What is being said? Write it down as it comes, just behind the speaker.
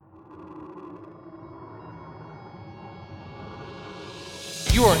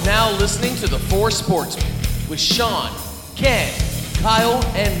You are now listening to the IV Soortsmen with Sean, Ken, Kyle,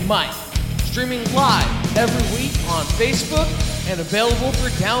 and Mike. Streaming live every week on Facebook and available for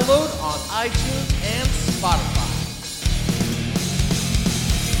download on iTunes and Spotify.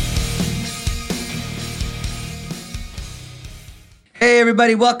 Hey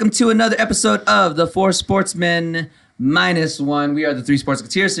everybody, welcome to another episode of the IV Soortsmen -1. We are the three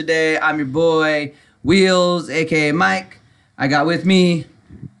sportsketeers today. I'm your boy, Wheels, aka Mike. I got with me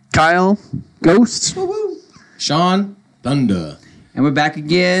Kyle, Ghost, Sean, Thunder. and we're back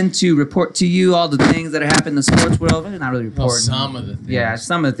again to report to you all the things that are happening in the sports world. Well, not really reporting. Well, some of the things. Yeah,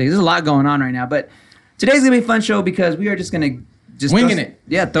 some of the things. There's a lot going on right now, but today's gonna be a fun show because we are just gonna Winging it.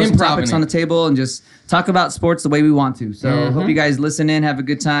 Yeah, throw some topics on the table and just talk about sports the way we want to. So hope you guys listen in, have a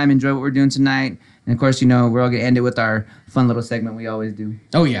good time, enjoy what we're doing tonight. And of course, you know, we're all gonna end it with our fun little segment we always do.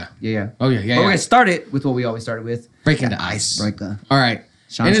 Oh, yeah. Yeah. Oh, yeah, But we're gonna start it with what we always started with. Breaking the ice. Break the. All right.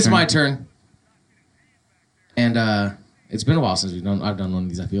 Sean's and it's turn. my turn. And it's been a while since I've done one of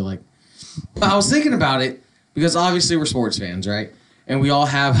these, I feel like. But I was thinking about it because obviously we're sports fans, right? And we all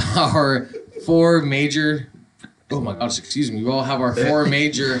have our four major... Oh my gosh, excuse me. We all have our four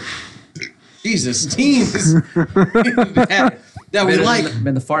major... Jesus, teams that we like.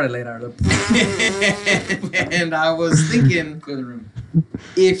 Been the farted later. And I was thinking,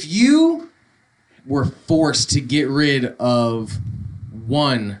 if you were forced to get rid of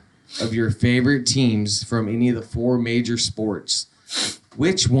one of your favorite teams from any of the four major sports,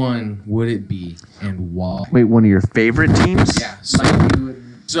 which one would it be and why? Wait, one of your favorite teams? Yeah.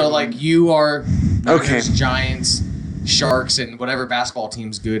 So like you are Okay. there's Giants, Sharks, and whatever basketball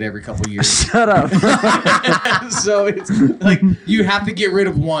team's good every couple years. Shut up. So it's like you have to get rid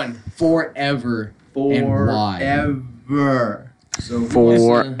of one forever. And why? Forever. So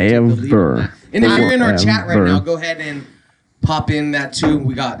Forever. And if you're in our chat right Forever. now, go ahead and pop in that too.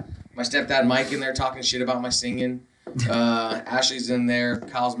 We got my stepdad Mike in there talking shit about my singing. Ashley's in there.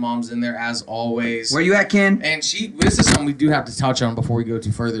 Kyle's mom's in there as always. Where you at, Ken? And this is something we do have to touch on before we go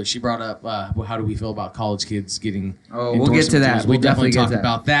too further. She brought up, how do we feel about college kids getting Oh, we'll get to that. endorsement deals. We'll definitely talk get to that.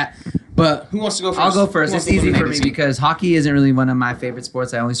 about that. But who wants to go first? I'll go first. Who It's wants to easy for eliminate me a team? because hockey isn't really one of my favorite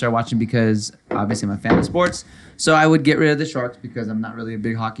sports. I only started watching because obviously I'm a fan of sports. So I would get rid of the Sharks because I'm not really a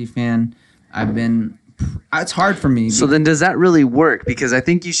big hockey fan. It's hard for me. So then does that really work? Because I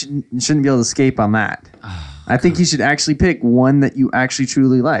think you shouldn't be able to escape on that. I think you should actually pick one that you actually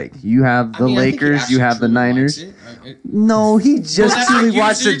truly like. You have the I mean, I think he Lakers, you actually have the truly Niners. likes it. No, he Well, just that's truly like you,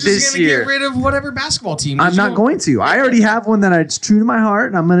 watched so you're it just this gonna year. Get rid of whatever basketball team. I'm not going to. I already have one that it's true to my heart,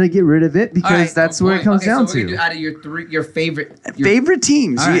 and I'm going to get rid of it because All right, that's good where it point. comes Okay, down so we're to. gonna do out of your favorite Favorite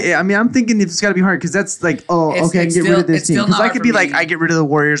teams. All right. I mean, I'm thinking it's got to be hard because that's like, okay, I can it's get rid still- of this it's team. still Because not I hard could for be like, me. I get rid of the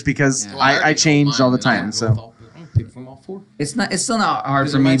Warriors because Well, I I already changed know all the mine, time. and So I'll pick from all four. It's still not hard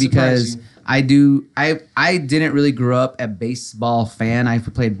Because for it me might surprise because you. I didn't really grow up a baseball fan. I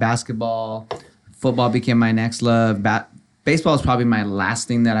played basketball. Football became my next love. Baseball is probably my last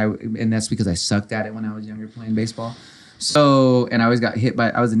thing and that's because I sucked at it when I was younger playing baseball. So, and I always got hit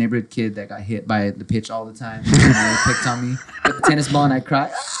I was a neighborhood kid that got hit by the pitch all the time. And they picked on me with the tennis ball and I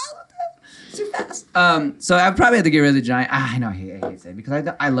cried. It's too fast. So I probably had to get rid of the Giants. I know I hate that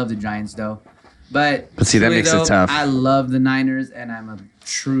because I love the Giants though. But see, that truly, makes it tough. I love the Niners, and I'm a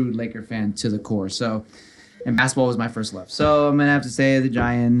true Laker fan to the core. So, and basketball was my first love. So I'm gonna have to say the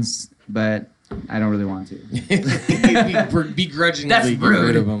Giants, but I don't really want to. Begrudgingly That's get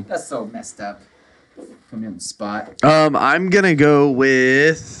rid of rude. them. That's so messed up. Put me on the spot. I'm gonna go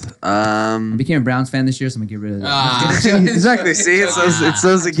with I became a Browns fan this year, so I'm gonna get rid of that. exactly. See, it's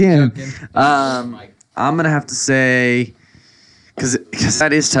those again. I'm gonna have to say because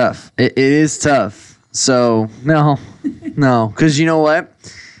that is tough. It is tough. So no, because you know what?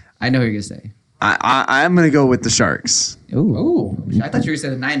 I know what you're gonna say. I'm gonna go with the Sharks. Ooh. I thought you were gonna say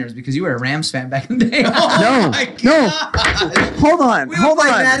the Niners because you were a Rams fan back in the day. No, hold on, We hold would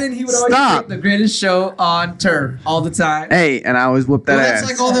play on. Madden. He would always Stop. pick the greatest show on turf all the time. Hey, and I always whoop that Well, ass.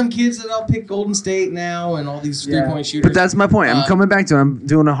 that's like all them kids that all pick Golden State now and all these 3-point shooters. But that's my point. I'm coming back to it. I'm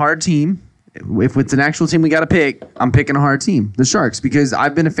doing a hard team. If it's an actual team we got to pick, I'm picking a hard team, the Sharks, because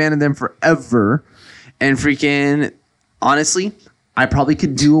I've been a fan of them forever. And freaking, honestly, I probably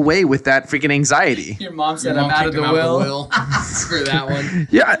could do away with that freaking anxiety. Your mom said Your I'm mom out of kicked the him will. for that one.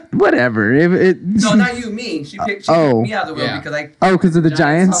 Yeah, whatever. No, not you, me. She picked Oh. me out of the will Yeah. because I. because of the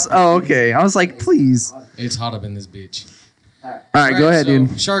Giants. Giants? Oh, okay. I was like, please. It's hot up in this bitch. All right, go ahead, so,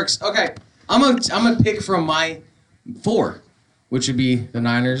 dude. Sharks. Okay, I'm gonna pick from my four, which would be the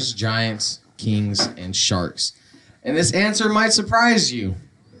Niners, Giants, Kings, and Sharks. And this answer might surprise you.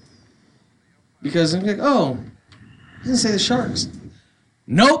 Because I'm like, oh, he doesn't say the Sharks.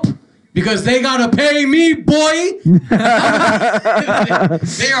 Nope. Because they gotta pay me, boy. They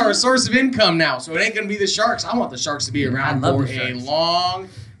are a source of income now, so it ain't gonna be the Sharks. I want the Sharks to be around for a long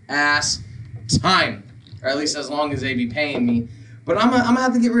ass time, or at least as long as they be paying me. But I'm gonna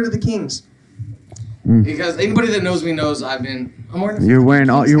have to get rid of the Kings because anybody that knows me knows I'm wearing.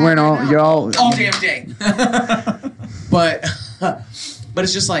 You're all damn day. But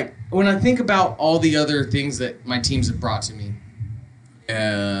it's just like when I think about all the other things that my teams have brought to me.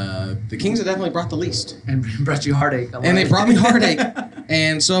 The Kings have definitely brought the least. And brought you heartache. And they brought me heartache.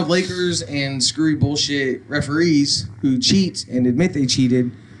 And so have Lakers and screwy bullshit referees who cheat and admit they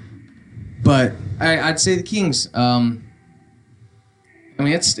cheated. But I'd say the Kings. I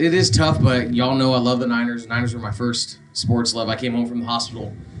mean, it is tough, but y'all know I love the Niners. The Niners were my first sports love. I came home from the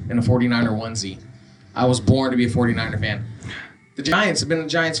hospital in a 49er onesie. I was born to be a 49er fan. The Giants, I've been a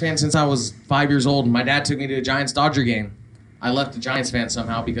Giants fan since I was 5 years old. My dad took me to a Giants-Dodger game. I left the Giants fan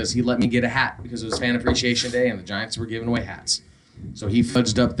somehow because he let me get a hat because it was Fan Appreciation Day and the Giants were giving away hats. So he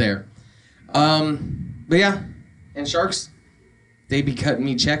fudged up there. But yeah, and Sharks, they be cutting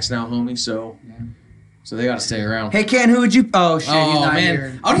me checks now, homie, so they got to stay around. Hey, Ken, who would you... Oh, shit, he's not man.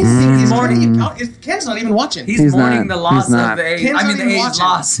 here. I don't even think he's mourning. Ken's not even watching. He's mourning not. the loss He's not. of the A's. Ken's I mean, not the even A's watching.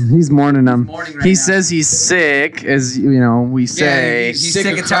 loss. He's mourning them. mourning right He now. says he's sick, as you know, we say. He's Sick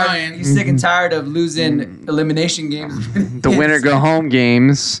sick of and tired. crying. He's sick and tired of losing elimination games. The winner go home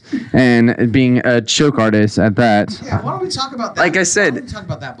games and being a choke artist at that. Yeah, why don't we talk about that? Like I said- Why don't we talk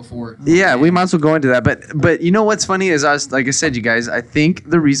about that before? Yeah, we might as well go into that. But you know what's funny is like I said, you guys, I think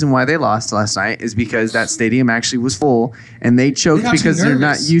the reason why they lost last night is because that stadium actually was full and they choked They got too because they're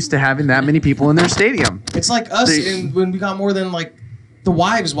not nervous. used to having that many people in their stadium. It's like us when we got more than like the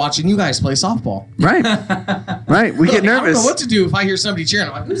wives watching you guys play softball. Right. Right. We get I don't know nervous. what to do if I hear somebody cheering.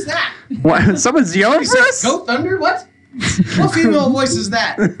 I'm like, who's that? What? Someone's yelling He for said, us? Go Thunder? What? What female voice is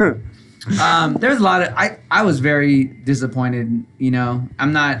that? There's a lot of... I was very disappointed, you know.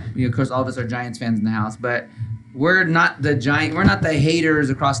 I'm not... You know, of course, all of us are Giants fans in the house, but we're not the haters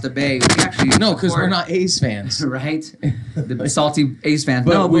across the bay. We actually... No, because support- we're not A's fans. right? The salty A's fans.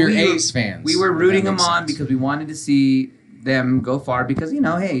 But No, we're we were- A's fans. We were if rooting that them makes on sense. because we wanted to see them go far because, you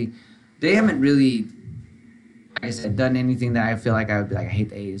know, hey, they haven't really, like I said, done anything that I feel like I would be like, I hate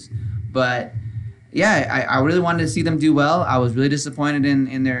the A's. But, yeah, I really wanted to see them do well. I was really disappointed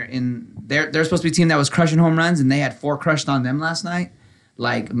they're supposed to be a team that was crushing home runs, and they had 4 crushed on them last night.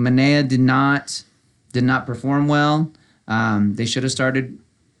 Like, Manea did not perform well. They should have started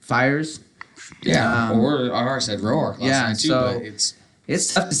Fires. Yeah, or I said Roark last night too, so- but it's...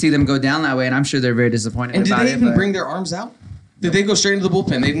 It's tough to see them go down that way, and I'm sure they're very disappointed And did about they it. even but bring their arms out? Did they go straight into the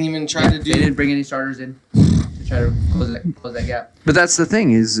bullpen? They didn't even try to do... They didn't bring any starters in to try to close that gap. But that's the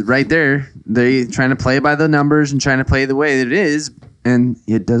thing is right there, they trying to play by the numbers and trying to play the way that it is, and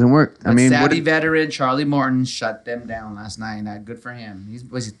it doesn't work. I But mean, savvy veteran Charlie Morton shut them down last night. Good for him.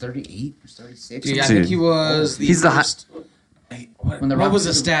 Was he 38 or 36? Yeah, I Dude. think he was the He's the first... What, When the what was the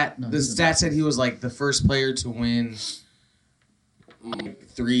Rockets- stat? No, The he's stat said he was like the first player to win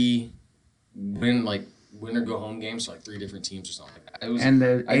win or go home games to like 3 different teams or something like that. It was, And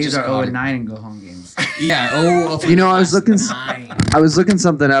the I A's just are caught 0-9 in go home games. Yeah. Oh, You know, I was looking- 9. I was looking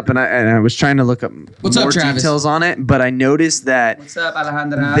something up and I was trying to look up What's up, more Travis? details on it, but I noticed that What's up,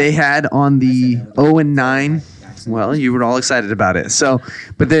 Alejandra? they had on the 0-9. Well, you were all excited about it. So,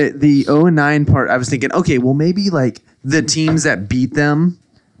 but the 0-9 part, I was thinking, okay, well maybe like the teams that beat them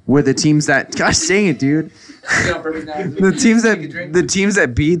were the teams that, gosh dang it, dude, the teams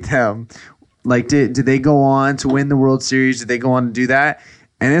that beat them, like did they go on to win the World Series? Did they go on to do that?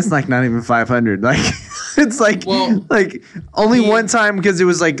 And it's like not even 500. Like it's like Well, like only he- one time because it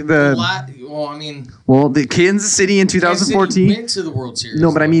was like the Kansas City in Kansas City 2014. went to the World Series.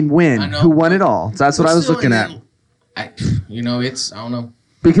 No, but I mean win. I know, Who won but- it all? That's what but I was still, looking I at. mean, I don't know.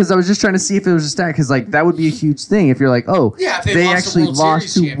 Because I was just trying to see if it was a stat, because like that would be a huge thing if you're like, oh, Yeah, if they they lost to actually World lost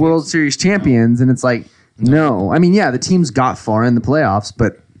Series to champions. World Series champions, and it's like, no. I mean, yeah, the teams got far in the playoffs,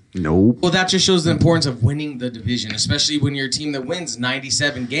 but no. Well, that just shows the importance of winning the division, especially when you're a team that wins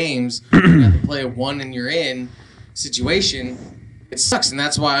 97 games. You have to play a one and you're in situation. It sucks, and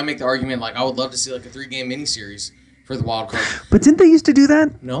that's why I make the argument like I would love to see like a 3-game miniseries for the wild card. But didn't they used to do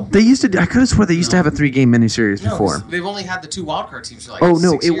that? No. They used to. I could have swore they used to have a 3-game miniseries No, before. 'cause they've only had the 2 wild card teams for like Oh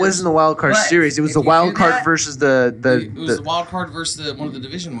no, 6 it years. wasn't the wild card But series. It was if the you wild do card that- versus It was the the. wild card versus one of the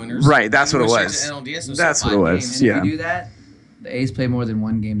division winners. Right, that's what it Went was. straight to NLDS, and That's still what it 5 was. games. And Yeah. if you do that, the A's play more than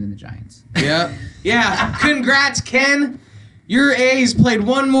 1 game than the Giants. Yeah. Yeah. Congrats, Ken. Your A's played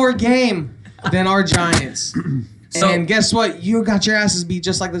 1 more game than our Giants. And guess what? You got your asses beat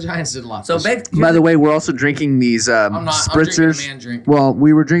just like the Giants did a lot. So By the way, we're also drinking these spritzers. I'm drinking a man drink. Well,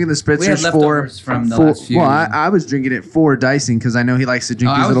 we were drinking the spritzers We had leftovers from the last few. Well, I was drinking it for Dyson because I know he likes to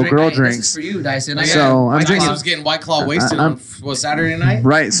drink these little girl drinks. This is for you, Dyson. So I'm Dyson drinking. was getting White Claw wasted on Saturday night.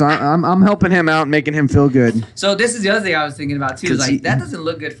 Right, so I'm helping him out, making him feel good. So this is the other thing I was thinking about too. Is 'Cause like that doesn't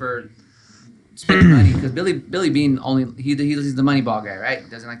look good for spending money because Billy Bean he's the money ball guy, right? He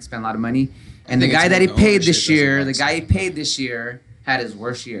doesn't like to spend a lot of money. And the think guy it's that he more paid ownership this year, doesn't the like guy he paid this year had his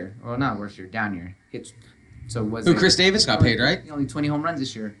worst year. Well, not worst year, down year. So was Who, Chris Davis got paid, right? Only 20 home runs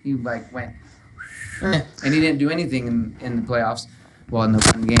this year. He went, and he didn't do anything in the playoffs. Well, in the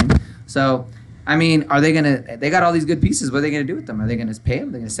one game. So, I mean, are they gonna? They got all these good pieces. What are they gonna do with them? Are they gonna pay them?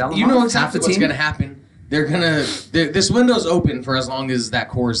 Are they gonna sell them? You know off? exactly Half the what's team? going to happen. This window's open for as long as that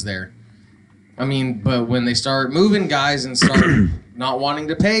core's there. I mean, but when they start moving guys and start not wanting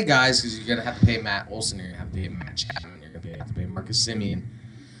to pay guys, because you're going to have to pay Matt Olson, you're going to have to pay Matt Chapman, you're going to have to pay Marcus Semien.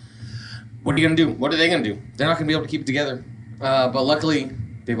 What are you going to do? What are they going to do? They're not going to be able to keep it together. But luckily,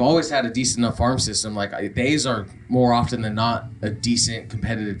 they've always had a decent enough farm system. Like, the A's are more often than not a decent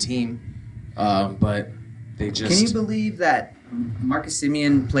competitive team. But they just... Can you believe that Marcus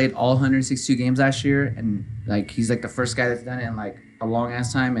Semien played all 162 games last year, and like he's like the first guy that's done it in like a long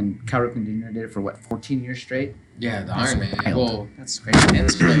ass time, and Cal Ripken Jr. did it for 14 years straight. Yeah, the That's Iron Man. wild. Well, That's crazy.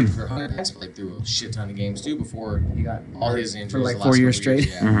 Pence played through a shit ton of games too before He got all his injuries for like the 4 last years couple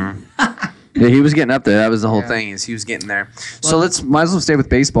straight. Yeah. Yeah, he was getting up there. That was the whole Yeah. thing. Is he was getting there. So might as well stay with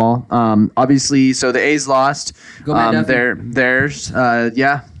baseball. Obviously, so the A's lost. Go Matt Duffy. Theirs.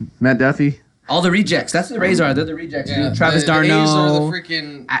 Matt Duffy. All the rejects. That's what the Rays are. They're the rejects. Yeah, dude. Travis the A's are the Darno.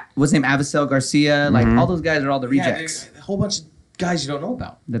 freaking What's his name? Avicel Garcia. Like all those guys are all the rejects a whole bunch of guys you don't know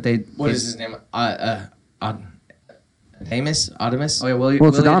about. that they. What is his name? Adamus? Oh yeah, Willie. Well,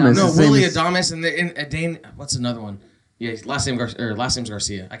 it's Willie Adames. No, His name Willie is- Adames and Dane. What's another one? Yeah, last name's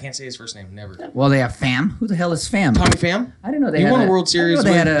Garcia. I can't say his first name. Never. Well, they have Fam. Who the hell is Fam? Tommy Pham. I didn't know they He had won a I World didn't know Series they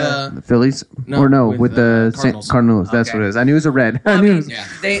with. had The Phillies? No, or no, with with the Cardinals. Cardinals. That's Okay. what it is. I knew it was a red. I mean, Yeah.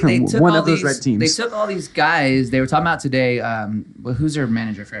 they took One all of those these, red teams. They took all these guys. They were talking about today. Who's their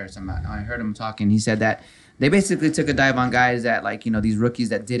manager for somebody? I heard him talking. He said that they basically took a dive on guys that these rookies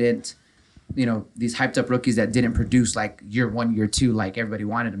that didn't, these hyped up rookies that didn't produce like year 1, year 2 like everybody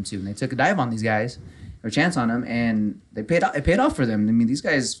wanted them to, and they took a dive on these guys, or a chance on them, and it paid off for them. I mean, these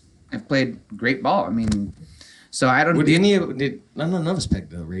guys have played great ball. I mean, so I don't. None of us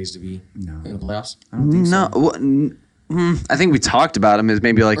picked the Rays to be in the playoffs I don't think so. I think we talked about him as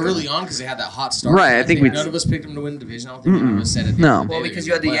maybe like early on because they had that hot start. Right, I think none of us picked them to win the division. I don't think any of us said it. No. Well, because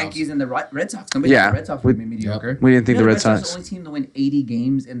you had the Yankees and the Red Sox. Nobody Yeah. thought the Red Sox would be mediocre. we didn't think the Red Sox Sox. the only team to win 80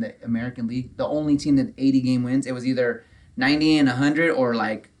 games in the American League. The only team that 80 game wins. It was either 90 and 100 or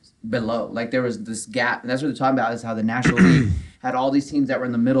like below. Like there was this gap, and that's what they're talking about is how the National League had all these teams that were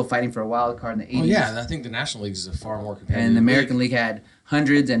in the middle fighting for a wild card in the 80s. Oh yeah, I think the National League is a far more competitive. And the American League had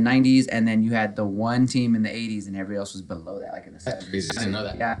hundreds and 90s, and then you had the one team in the 80s, and everybody else was below that, like in the 70s. crazy. I didn't know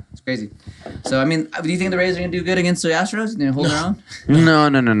that. Yeah, it's crazy. So I mean, do you think the Rays are gonna do good against the Astros? They're gonna hold their own. No.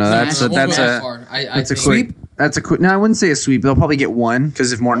 That's Nah, a, we'll that's go that a far. that's a think- quick. That's a quick. No, I wouldn't say a sweep. They'll probably get one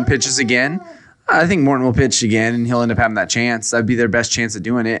because if Morton pitches again, I think Morton will pitch again and he'll end up having that chance. That'd be their best chance of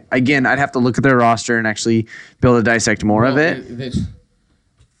doing it. Again, I'd have to look at their roster and actually be able to dissect more of it.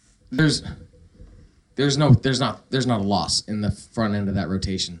 There's not a loss in the front end of that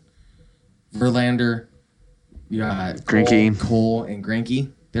rotation. Verlander, you got Greinke. Cole, and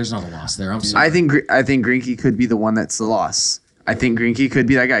Greinke. There's not a loss there. I'm sorry. I think Greinke could be the one that's the loss. I think Greinke could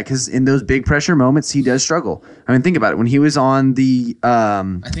be that guy because in those big pressure moments, he does struggle. I mean, think about it. When he was on the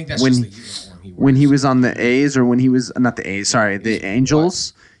I think that's when just the uniform he wears. when he was on the A's or when he was not the A's, sorry, the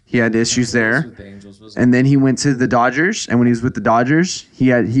Angels, he had issues there. With the Angels, wasn't And then he went to the Dodgers, and when he was with the Dodgers,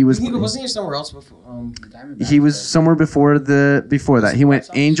 wasn't he somewhere else before? he was somewhere before that. He went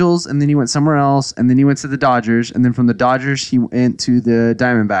Angels, and then he went somewhere else, and then he went to the Dodgers, and then from the Dodgers he went to the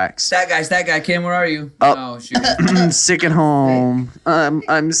Diamondbacks. That guy, Kim, where are you? Oh. Oh shoot. I'm sick at home.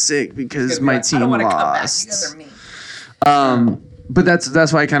 I'm sick because my I team don't wanna come back. You guys lost. are mean. But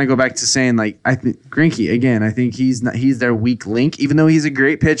that's why I kind of go back to saying like I think Greinke again. I think he's their weak link, even though he's a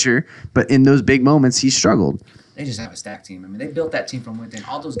great pitcher. But in those big moments, he struggled. They just have a stacked team. I mean, they built that team from within.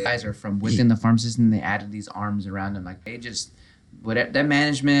 All those guys are from within the farm system. They added these arms around them. Like they just, that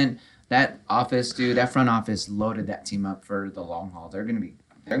management, that office, dude, that front office loaded that team up for the long haul. They're gonna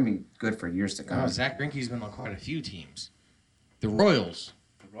be good for years to come. Zach Greinke's been on quite a few teams. The Royals.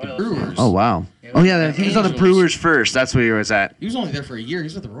 Brewers. Oh wow. Oh yeah, he was on the Angels. Brewers first. That's where he was at. He was only there for a year. He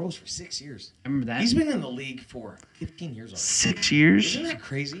was with the Royals for 6 years. I remember that. He's been in the league for 15 years already. 6 years. Isn't that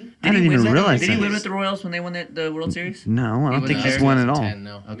crazy? I didn't even realize Did he that. win with the Royals when they won the World Series? No, I don't was think not he's there. won at all. 2010,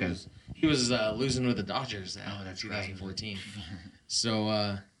 no. Okay. He was losing with the Dodgers that 2014.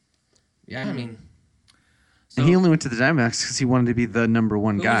 So, yeah, I mean, And he only went to the Diamondbacks because he wanted to be the number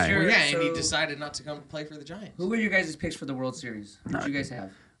one Who was guy. your- yeah, and he So- decided not to come play for the Giants. Who were your guys' picks for the World Series? Who did you guys have?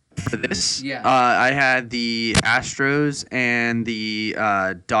 For this, Yeah. I had the Astros and the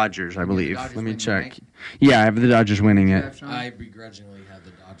Dodgers, I believe. Dodgers Let me winning, check. right? Yeah, I have the Dodgers winning You it. have, Sean? I begrudgingly had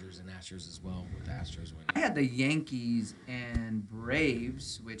the Dodgers and Astros as well, with the Astros winning. I had the Yankees and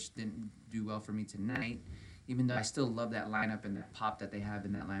Braves, which didn't do well for me tonight. Even though I still love that lineup and that pop that they have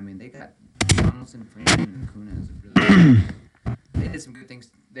in that line. I mean, they got Donaldson, Freeman, and Acuna. Is really they did some good things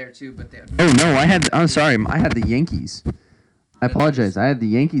there too, but they. Oh no, I'm sorry, I had the Yankees. I apologize. I had the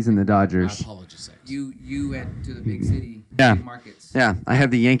Yankees and the I Dodgers. apologize. You went to the big city, Yeah. big markets. Yeah, I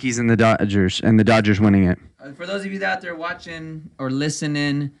have the Yankees and the Dodgers winning it. For those of you out there watching or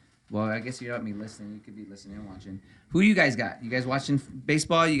listening, well, I guess you're not me listening. You could be listening and watching. Who do you guys got? You guys watching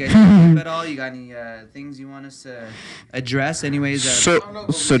baseball? You guys at all? You got any things you want us to address? Anyways, So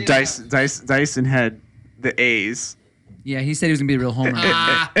Dyson had the A's, yeah, he said he was gonna be a real homer.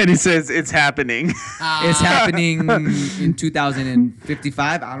 and he says it's happening. It's happening in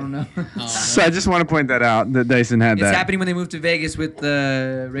 2055. I don't know. So I just want to point that out that Dyson had It's that. happening when they move to Vegas with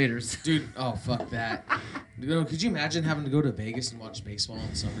the Raiders. Dude, oh, fuck that. You know, could you imagine having to go to Vegas and watch baseball in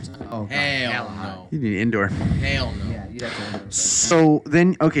the summertime? Oh, God. hell Hell no. You need indoor. Hell no. Yeah, you'd have to. So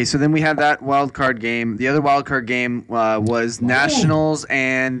then we had that wild card game. The other wild card game was Nationals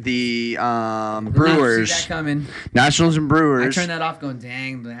and the See that Brewers. coming. Nationals and I Brewers. turned that off, going,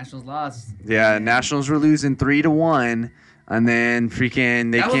 "Dang, the Nationals lost." Yeah, Nationals were losing 3-1, and then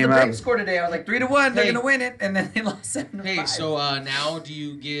freaking they That was came the up. Braves score today. I was like 3-1. They're Hey. gonna win it, and then they lost 7-5. Hey, so now do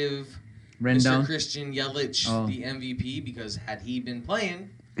you give Mr. Rendon. Christian Yelich Oh. the MVP? Because had he been playing,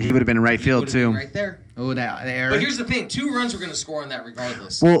 He would have been in right he field would've been too. right there. Oh, that the error. But here's the thing: 2 runs were going to score on that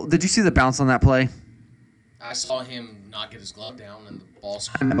regardless. Well, did you see the bounce on that play? I saw him not get his glove down, and the ball No,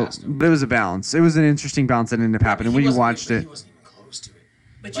 scored past him. but it was a bounce. It was an interesting bounce that ended up happening when you watched He it. wasn't even close to it.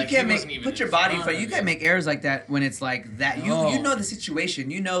 But Like, you can't he wasn't make even put your in body in front front. You of can't it. make errors like that when it's like that. You No. know the situation.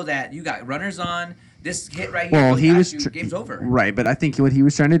 You know that you got runners on. This hit right here. Well, goes he past was you, game's over. right, but I think what he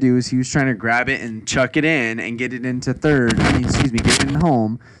was trying to do is he was trying to grab it and chuck it in and get it into third. Get it in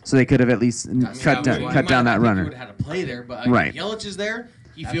home, so they could have at least cut down that runner. He would have had a play there, but Right. Yelich is there.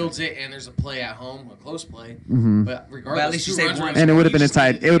 He fields it, and there's a play at home, a close play. Mhm. But regardless, But at least you 2 saved runs one. were And it would have you been a just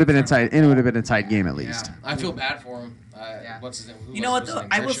tight. needed It would have been a to tight. It would have been a tight game at least. Yeah, I feel bad for him. Yeah. What's his name? Who You know was what his though? name?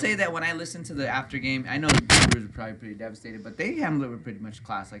 I will Grisham? say that when I listened to the after game, I know the Brewers were probably pretty devastated, but they handled it with pretty much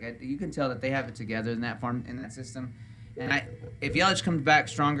class. Like you can tell that they have it together in that farm in that system. And if Yelich comes back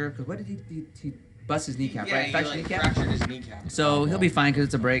stronger, because what did he bust his kneecap, Yeah, right? he Fractured like kneecap. fractured his kneecap. So he'll be fine because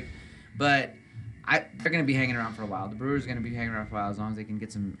it's a break. But they're going to be hanging around for a while. The Brewers are going to be hanging around for a while as long as they can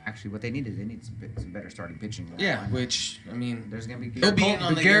get some. Actually, what they need is some better starting pitching. in that Yeah, lineup. which I mean, There's going to be he'll be in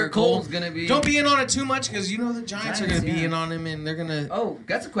on the Garrett Cole's Cole. going to be. Don't be in on it too much because you know the Giants are going to be yeah. in on him, and they're going to. Oh,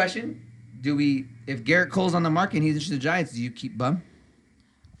 that's a question. If Garrett Cole's on the market and he's interested in the Giants, do you keep Bum?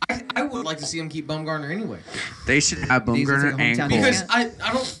 I would like to see him keep Bumgarner anyway. They should have These are Bumgarner like and hometown Cole. Because I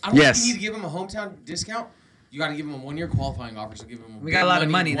don't Yes. think you need to give him a hometown discount. You got to give him a 1-year qualifying offer. So give him We got a lot of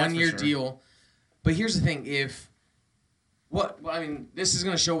money, that's for 1-year sure. deal. But here's the thing: this is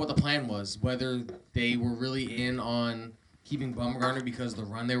going to show what the plan was. Whether they were really in on keeping Bumgarner because the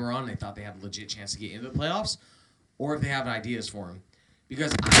run they were on, they thought they had a legit chance to get into the playoffs, or if they have ideas for him.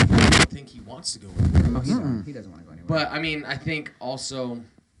 Because I don't think he wants to go anywhere. He doesn't want to go anywhere. But I mean, I think also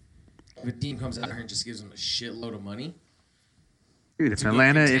if a team comes out here and just gives him a shitload of money. Dude, if to go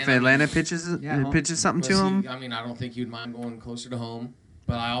Atlanta contend, pitches Yeah, pitches something to Plus, him, I mean, I don't think you'd mind going closer to home,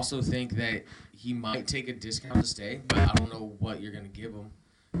 but I also think that he might take a discount to stay. But I don't know what you're gonna give him.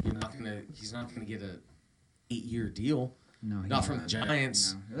 He's not gonna get a 8-year deal. no, Not from the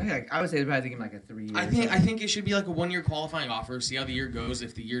Giants. No. I would say they'd probably give him like a 3 year. I think it should be like a 1-year qualifying offer. See how the year goes.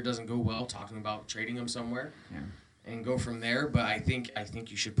 If the year doesn't go well, talking about trading him somewhere, Yeah. and go from there. But I think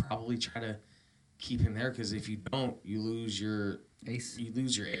you should probably try to keep him there because if you don't, you lose your Ace.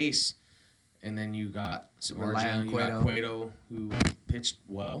 ace, and then you got Rely on Samardzija, you got Cueto, who pitched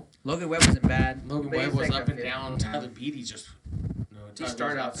well. Logan Webb wasn't bad. Logan But Webb he's was like up a and fifth. down. Tyler Beatty just He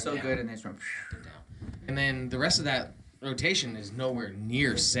started out so good and they just went. up and down. And then the rest of that rotation is nowhere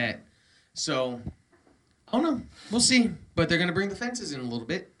near set. So I don't know. We'll see. But they're gonna bring the fences in a little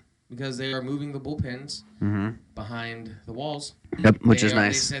bit. because they are moving the bullpens behind the walls. Yep, which is They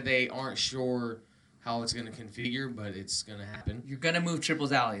nice. said they aren't sure how it's going to configure, but it's going to happen. You're gonna move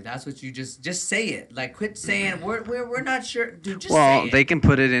Triples Alley. That's what you just say it. Like, quit saying we're not sure, dude. Just Well, say it. they can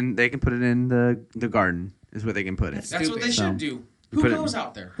put it in. They can put it in the garden. Is where they can put it. That's what they Stupid. should do. Who put it- goes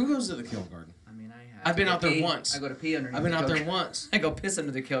out there? Who goes to the Kill Garden? I mean, I have. I've been I out there pee. once. I go to pee underneath. I've been the out kill there garden. once. I go piss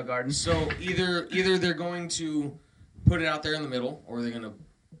under the kill garden. So either they're going to put it out there in the middle, or they're going to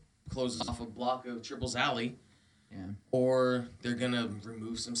close off a block of Triples Alley, Yeah. or they're going to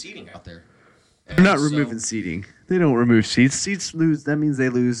remove some seating out there. They're not So- removing seating. They don't remove seats. Seats lose. That means they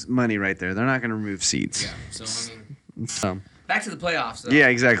lose money right there. They're not going to remove seats. Yeah. So I mean, So, Back to the playoffs. Though. yeah,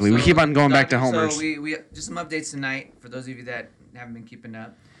 exactly. We So, keep on going back to homers. So we just some updates tonight for those of you that haven't been keeping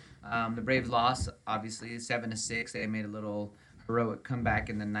up. The Braves lost, obviously, 7-6. They made a little heroic comeback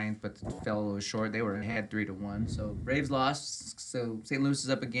in the ninth, but fell a little short. They were ahead 3-1. So Braves lost. So St. Louis is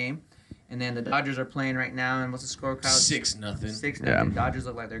up a game, and then the Dodgers are playing right now. And what's the score, Kyle? 6-0. 6-0. Yeah. Dodgers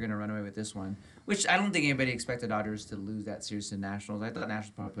look like they're going to run away with this one, which I don't think anybody expected Dodgers to lose that series to Nationals. I thought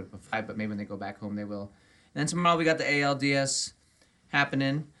Nationals probably put up a fight, but maybe when they go back home they will. And then tomorrow we got the ALDS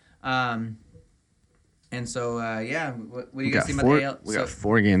happening. And so, what do you guys think about the AL? We got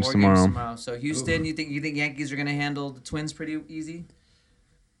 4 games tomorrow. So Houston, you think Yankees are going to handle the Twins pretty easy?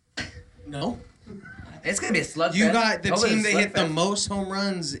 No. It's going to be a slugfest. You got the Over team that hit the slugfest. most home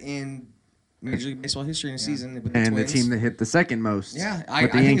runs in Major League Baseball history in a season with the And the Twins. team that hit the second most. Yeah, I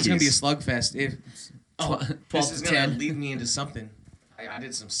with the think it's going to Yankees. be a slugfest. If Tw- 12 this is to going to 10. lead me into something. I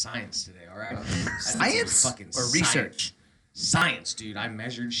did some science today, all right? I did some Science fucking or science. research? Science, dude. I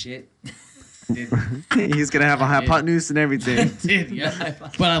measured shit. Did, He's going to have a hypotenuse and everything. did, yeah.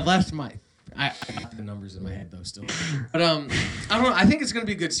 But I left my. I got the numbers in my head though still. But I don't know. I think it's going to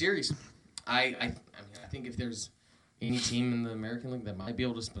be a good series. I think if there's any team in the American League that might be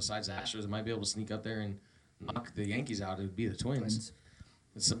able to, besides the Astros, that might be able to sneak up there and knock the Yankees out, it would be the Twins.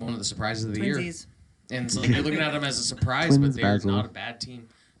 It's one of the surprises of the year. Twinsies. And so you're looking at them as a surprise, Twins but they're Basil. not a bad team.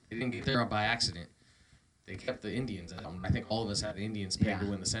 They didn't get there by accident. They kept the Indians at them. I think all of us had the Indians pegged to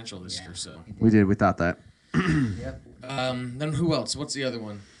Yeah. win the Central this year. So We did. We thought that. Yep. then who else? What's the other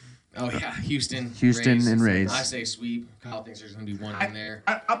one? Oh yeah, Houston. Houston and Rays. I say sweep. Kyle thinks there's gonna be one in there.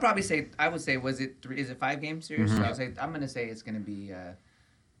 I'll probably say. I would say. Was it 3? Is it 5 game series? Mm-hmm. So I'll say. I'm gonna say it's gonna be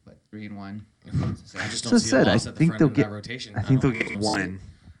 3-1. I just So don't I see said, a I loss at the think front they'll end of get. that rotation. I think they'll don't get just see it. one.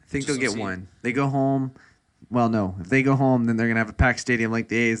 I think Just they'll don't get see it. one. They go home. Well, no. If they go home, then they're gonna have a packed stadium like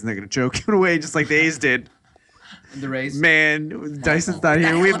the A's, and they're gonna choke it away just like the A's did. The Rays. Man, Dyson's not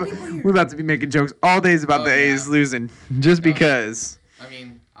here. We're about to be making jokes all days about Oh, the A's yeah. losing just because. I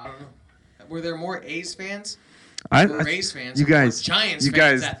mean, I don't know. Were there more A's fans? I, Or Rays fans? you or guys, Giants you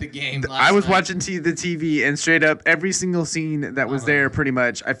fans guys. at the game. I was last night? watching the TV, and straight up every single scene that was there, pretty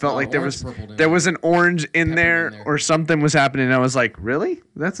much, I felt Oh, like there orange was purpled in there there. was an orange in Peppered there, in there. or something was happening. And I was like, really?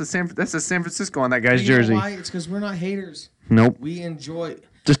 That's a San Francisco on that guy's You know jersey. why? It's because we're not haters. Nope. We enjoy.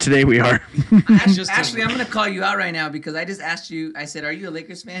 Just today we are. It's just Ashley, I'm gonna call you out right now because I just asked you. I said, "Are you a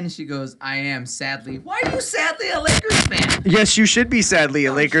Lakers fan?" And she goes, "I am." Sadly, why are you sadly a Lakers fan? Yes, you should be sadly a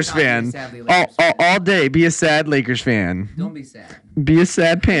No, you Lakers should not be fan. sadly a Lakers All day, be a sad Lakers fan. Don't be sad. Be a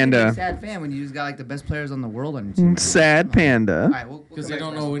sad You're a panda. sad fan when you just got like the best players on the world on your team. Sad All panda. right, we'll Because go they back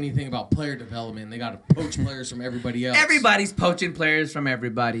don't to know anything about player development. They got to poach players from everybody else. Everybody's poaching players from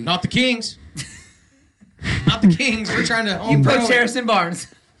everybody. Not the Kings. Not the Kings. We're trying to You homegrow poached it. Harrison Barnes.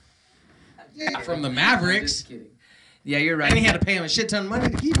 From the I'm Mavericks. just kidding. Yeah, you're right. And he had to pay him a shit ton of money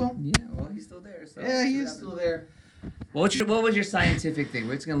to keep him. Yeah, well, he's still there. So Yeah, he is still there. What was your scientific thing?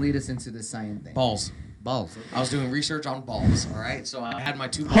 What's gonna lead us into the science thing? Balls. Balls. I was doing research on balls, all right? So I had my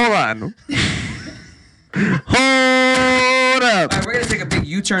two balls. Hold on. Hold up. All right, we're gonna take a big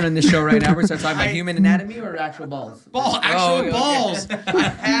U-turn in this show right now. We're gonna start talking about I- human anatomy or actual balls. Actual okay. balls. I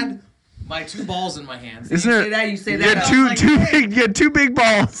had my two balls in my hands. Is You there? say that. You say You that. had I two, was like, two hey. big, you had two big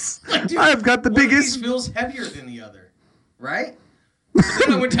balls. Dude, I've got the one of biggest. these feels heavier than the other, right? So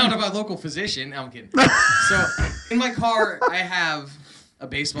then I went down to my local physician. I'm kidding. So in my car, I have a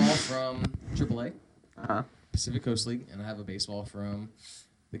baseball from AAA, Uh-huh. Pacific Coast League, and I have a baseball from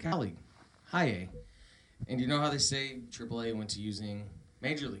the Cal League, High A. And you know how they say AAA went to using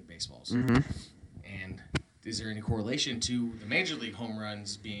Major League baseballs? Mm-hmm. And is there any correlation to the Major League home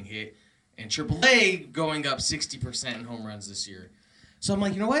runs being hit and AAA going up 60% in home runs this year? So I'm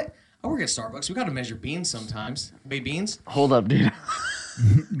like, you know what? I work at Starbucks. We got to measure beans sometimes. Baked beans? Hold up, dude.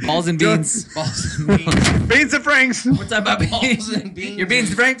 Balls and beans. Balls and beans. Beans and Franks. What's up about Balls beans? and beans. Your beans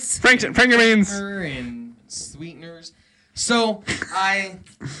and franks. Frank your beans. And sweeteners. So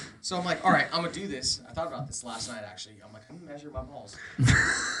I'm like, all right, I'm gonna do this. I thought about this last night actually. I'm like, I'm gonna measure my balls.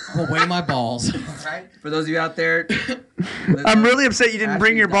 I'm gonna weigh my balls. All right. For those of you out there, I'm really upset you didn't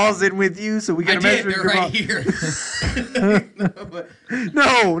bring your Ashley's balls in with you, so we I can did. measure They're your right balls. here. No, but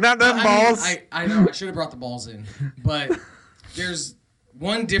No, not them balls. I know. I should have brought the balls in, but there's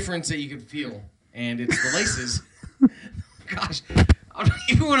one difference that you can feel, and it's the laces. Gosh,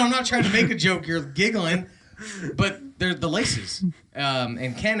 even when I'm not trying to make a joke, you're giggling. But they're the laces,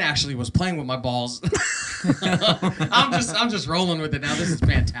 and Ken actually was playing with my balls. I'm just rolling with it now. This is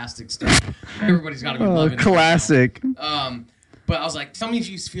fantastic stuff. Everybody's got to be loving it. Classic. But I was like, tell me if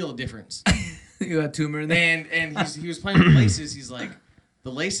you feel a difference. you got a tumor in there. And he was playing with laces. He's like,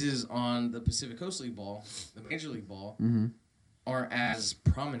 the laces on the Pacific Coast League ball, the Major League ball, aren't as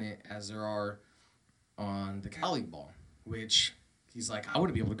prominent as there are on the Cal League ball. Which he's like, I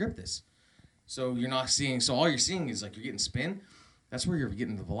wouldn't be able to grip this. So you're not seeing. So all you're seeing is like you're getting spin. That's where you're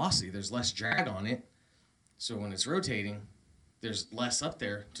getting the velocity. There's less drag on it. So when it's rotating, there's less up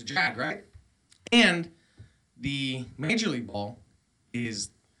there to drag, right? And the Major League ball is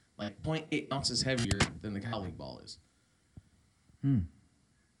like 0.8 ounces heavier than the Cal League ball is.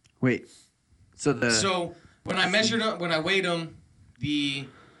 Wait. So when I measured them, when I weighed them,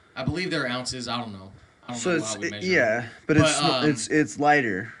 I believe they're ounces. I don't know. I don't know how we measure them. but But, it's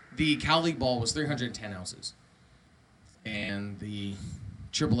lighter. The Cal League ball was 310 ounces, and the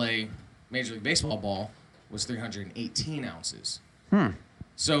AAA Major League Baseball ball was 318 ounces.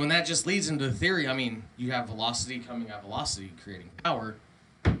 So, and that just leads into the theory. I mean, you have velocity coming out, velocity creating power.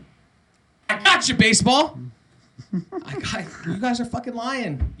 I got you, baseball. You guys are fucking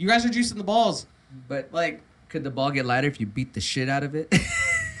lying. You guys are juicing the balls. But like, could the ball get lighter if you beat the shit out of it?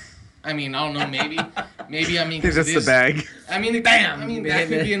 I mean, I don't know. Maybe. I mean, I think that's the bag. I mean, Bam! I mean, that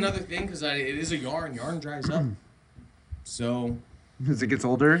could be another thing because it is a yarn. Yarn dries up. So As it gets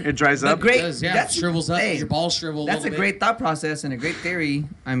older, it dries up. great. it does, yeah. That's- It shrivels up. hey, Your balls shrivel. That's a little great bit. thought process and a great theory.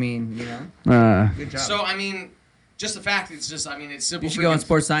 I mean, you know, good job. So I mean, just the fact it's just. I mean, it's simple. you should go in freaking-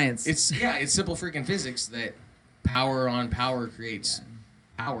 sports science. It's simple freaking physics that power on power creates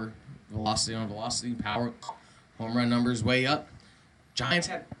power. Velocity on velocity, power. Home run numbers way up. Giants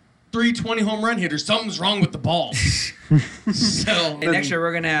had 320 home run hitters. Something's wrong with the balls. So and next year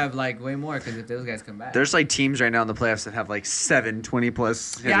we're gonna have like way more because if those guys come back. There's like teams right now in the playoffs that have like 7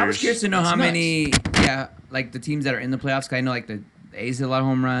 20-plus hitters. Yeah, I was curious to know It's how nuts. many. Yeah, like the teams that are in the playoffs. 'Cause I know like the A's hit a lot of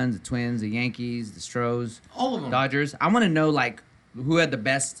home runs, the Twins, the Yankees, the Stros, all of them. Dodgers. I want to know like who had the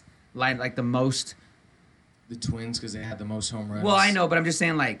best line, like the most. The Twins because they had the most home runs. Well, I know, but I'm just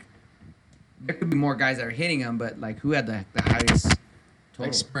saying like there could be more guys that are hitting them, but like who had the highest total?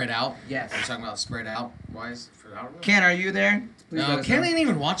 Like spread out. Yes. We're talking about spread out wise. I don't know. Ken, are you there? Please let No, us Ken know. ain't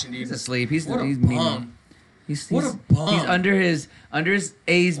even watching, dude. He's asleep. He's What a mean. bum. He's What a bum. He's under his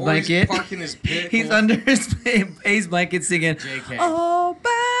A's Or blanket. he's parking his vehicle. He's under his A's blanket singing JK. all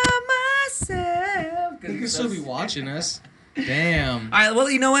by myself. He could still be watching us. Damn. All right, well,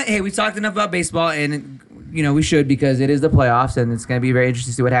 you know what? Hey, we talked enough about baseball, and you know we should because it is the playoffs, and it's going to be very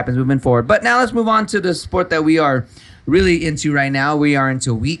interesting to see what happens moving forward. But now let's move on to the sport that we are really into right now. We are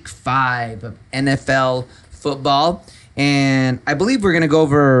into Week 5 of NFL football, and I believe we're going to go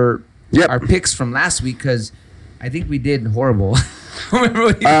over our picks from last week because I think we did horrible. Remember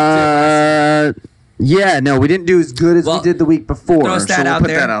what you did? Yeah, no, we didn't do as good as Well, we did the week before. Throw a stat so we'll out put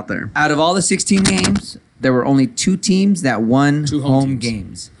there. that out there. Out of all the 16 games, there were only 2 teams that won 2 home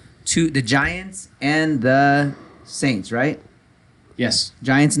teams. games. The Giants and the Saints, right? Yes.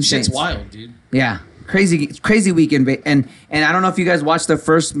 Giants and Shit's Saints. wild, dude. Yeah, crazy weekend. And I don't know if you guys watched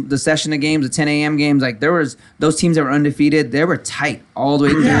the session of games, the 10 a.m. games. Like there was those teams that were undefeated. They were tight all the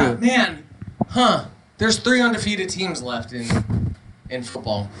way through. Yeah, man. Huh. There's 3 undefeated teams left in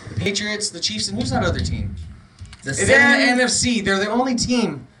football. The Patriots, the Chiefs, and who's that other team? The They're in the NFC. They're the only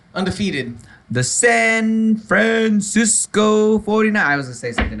team undefeated. The San Francisco 49. I was gonna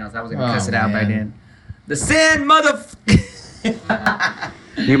say something else. I was gonna cuss it out, but I man. didn't. The San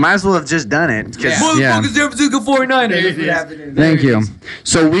You might as well have just done it. 'Cause- Yeah. Motherfucking San Francisco 49ers. There That's it what is. happened. Thank you.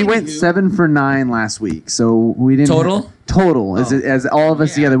 So we went Anywho. 7 for 9 last week. So we didn't Total? Total as all of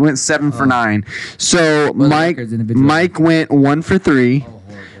us together we went 7 for 9. So the Mike records individually? Mike went 1 for 3.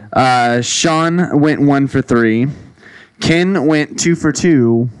 Sean went 1 for 3. Ken went 2 for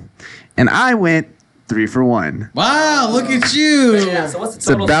 2, and I went 3 for 1. Wow, look at you. Yeah, so what's the It's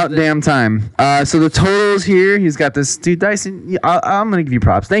total? about damn time. So the totals here, he's got this. Dude, Dyson, I'm going to give you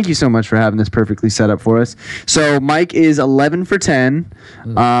props. Thank you so much for having this perfectly set up for us. So Mike is 11 for 10.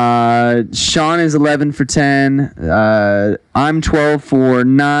 Sean is 11 for 10. I'm 12 for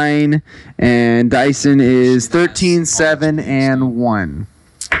 9. And Dyson is 13, 7, and 1.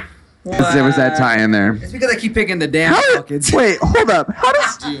 Because there was that tie in there. It's because I keep picking the damn Falcons. Wait, hold up. How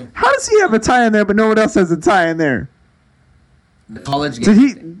does he have a tie in there, but no one else has a tie in there? The college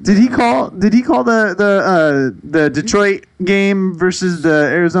game. Did he call the Detroit game versus the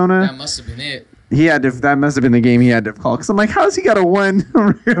Arizona? That must have been it. That must have been the game he had to call. Because I'm like, how's he got a one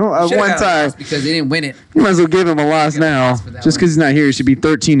tie? Because they didn't win it. You might as well give him a loss now. for that Just because he's not here, he should be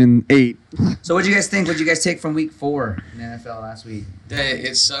 13-8. So what do you guys think? What did you guys take from week 4 in the NFL last week?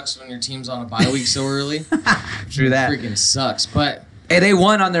 It sucks when your team's on a bye week so early. True that. Freaking sucks. But Hey, they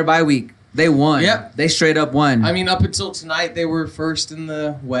won on their bye week. They won. Yep. They straight up won. I mean, up until tonight, they were first in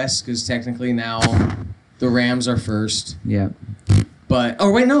the West because technically now the Rams are first. yeah. But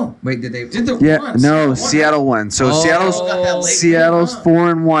wait, no. Wait, did they? Did the Yeah, won. no, Seattle won. So Oh. Got that late Seattle's game, huh?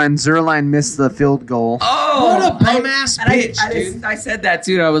 4-1. Zerline missed the field goal. Oh, What a bum-ass bitch, dude. I said that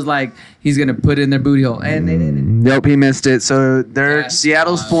too. I was like, he's gonna put it in their booty hole, and they didn't. Nope, he missed it. So That's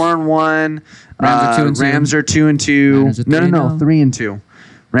Seattle's wild. 4-1. Rams are 2-2. Rams are 2-2. Niners are No, 3-2. 3-2.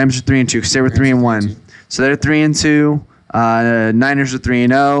 Rams are 3-2 because they were 3-1. So they're 3-2. Niners are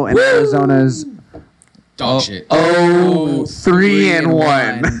 3-0, and Arizona's Dog shit.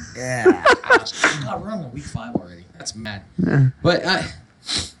 3-1. Yeah. God, we're on week 5 already. That's mad. But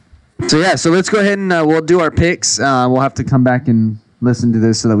So let's go ahead and we'll do our picks. We'll have to come back and listen to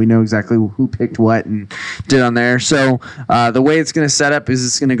this so that we know exactly who picked what and did on there. So the way it's going to set up is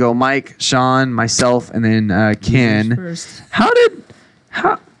it's going to go Mike, Sean, myself, and then Ken. First. How did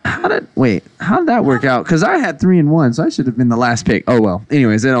that work out? Because I had 3-1, so I should have been the last pick. Oh well.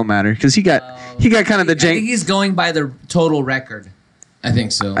 Anyways, it don't matter because he got kind of the I think jank. he's going by the total record. I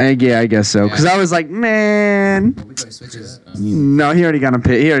think so. Yeah, I guess so. Because I was like, man, We could switch it up. no, he already got him.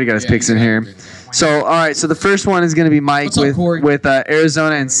 He already got his picks in here. So, all right. So the first one is going to be Mike What's up, Corey? with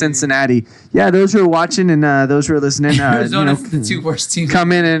Arizona and Cincinnati. Yeah, those who are watching and those who are listening, Arizona's the 2 worst teams.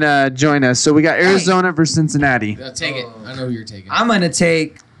 come in and join us. So we got Arizona versus Cincinnati. Take it. I know who you're taking. I'm gonna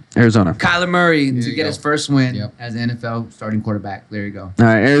take Arizona. Kyler Murray to you get go. his first win Yep. as an NFL starting quarterback. There you go. All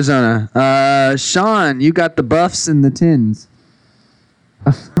right, Arizona. Sean, you got the Buffs and the Tins.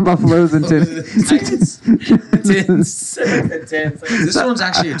 Buffaloes and Tins. This one's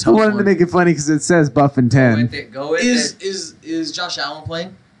actually a I tough wanted to one. make it funny because it says Buff and 10. Go with it. Is Josh Allen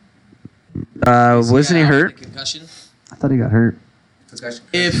playing? Wasn't he out with hurt? the concussion? I thought he got hurt.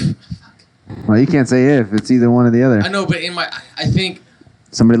 If Well, you can't say if. It's either one or the other. I know, but I think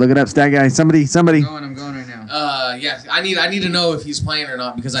Somebody look it up. Stat guy. Somebody. I'm going right now. yeah, I need to know if he's playing or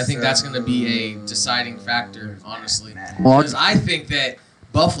not because I think that's going to be a deciding factor, honestly. Well, Because I think that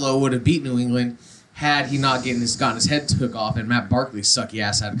Buffalo would have beat New England had he not gotten his head took off and Matt Barkley's sucky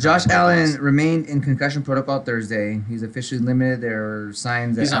ass had. Josh Allen remained in concussion protocol Thursday. He's officially limited. There are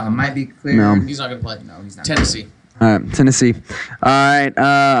signs that He's not Allen gonna might be No. cleared. He's not going to play. No, he's not. Tennessee. All right, Tennessee. All right,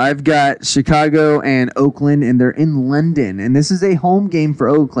 I've got Chicago and Oakland, and they're in London. And this is a home game for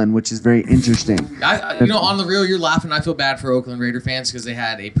Oakland, which is very interesting. On the real, you're laughing. I feel bad for Oakland Raider fans because they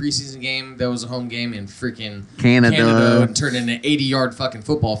had a preseason game that was a home game in freaking Canada. and turned into an 80-yard fucking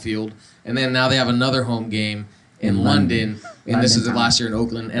football field, and then now they have another home game in London, and this is the last year in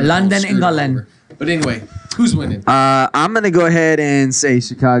Oakland. And London, screwed them England. over. But anyway, who's winning? I'm going to go ahead and say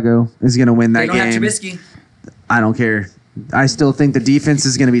Chicago is going to win that They don't have game. Trubisky. I don't care. I still think the defense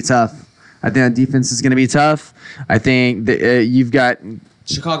is going to be tough. I think the defense is going to be tough. I think that you've got.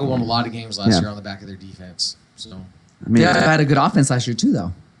 Chicago won a lot of games last Yeah. year on the back of their defense. So I mean, Yeah, had a good offense last year too,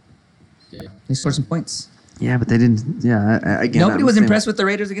 though. yeah. They scored some points. yeah, but they didn't. Yeah, again. Nobody I'm was saying- impressed with the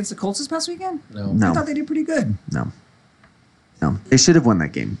Raiders against the Colts this past weekend. No. No. I thought they did pretty good. No, they should have won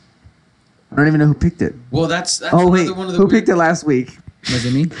that game. I don't even know who picked it. Well, that's Oh wait, another one of the who weird picked it last week? Was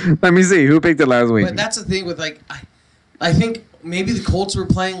it me? Let me see. Who picked it last week? But that's the thing with I think maybe the Colts were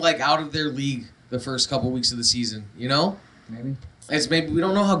playing like out of their league the first couple weeks of the season. You know, Maybe. it's maybe we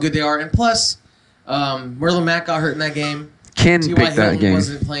don't know how good they are, and plus, Merlin Mack got hurt in that game. Ken T.Y. picked that Hilton game.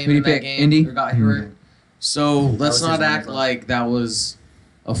 wasn't playing Who'd he in that pick? game. Indy? Or got hurt. So let's was not his act number. like that was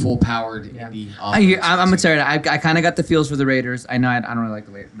a full-powered Indy offense. I'm gonna tell you that I kind of got the feels for the Raiders. I know I don't really like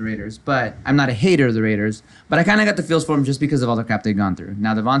the Raiders, but I'm not a hater of the Raiders. But I kind of got the feels for them just because of all the crap they've gone through.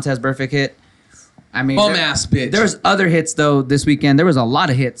 Now the Vontez Burfict hit. I mean, Bum-ass bitch. There's other hits though this weekend. There was a lot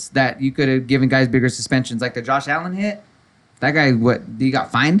of hits that you could have given guys bigger suspensions, like the Josh Allen hit. That guy, he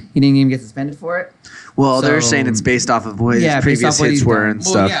got fined? He didn't even get suspended for it? Well, they're So- saying it's based off of what his Yeah, based previous off what hits he's were done. and Well,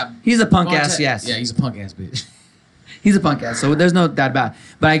 stuff. yeah. He's a punk ass, Montez- yes. Yeah, he's a punk ass bitch. He's a punk ass, so there's no doubt about it.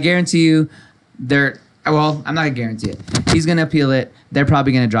 But I guarantee you, well, I'm not going to guarantee it. He's going to appeal it. They're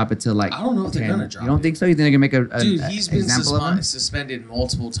probably going to drop it to like I don't know if they're 10. gonna drop You don't it. think so? You think they're going to make a Dude, he's been example of him? suspended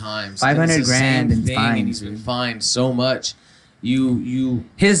multiple times. 500 And it's the same grand in thing, fines, and he's been dude. fined so much. You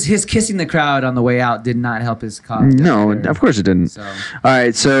His kissing the crowd on the way out did not help his cause. No, of course it didn't. So All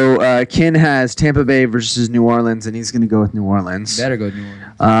right, so Ken has Tampa Bay versus New Orleans, and he's going to go with New Orleans. better go New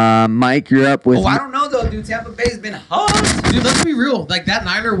Orleans. Mike, you're up with. Oh, I don't know though, dude. Tampa Bay's been hot dude, let's be real. Like that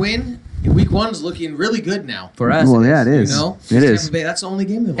Niner win in week 1 is looking really good now. for us. Well, yeah, it You is. know, It is. Tampa Bay, that's the only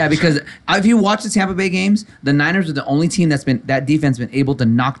game they lost. Yeah, because if you watch the Tampa Bay games, the Niners are the only team that defense been able to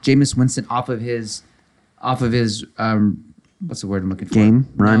knock Jameis Winston off of his what's the word I'm looking for? Game?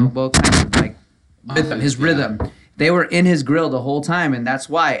 Run? No, well, kind of like his rhythm. They were in his grill the whole time, and that's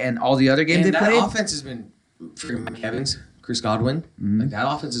why. And all the other games and they that played, offense has been freaking Mike Evans, Chris Godwin. Like that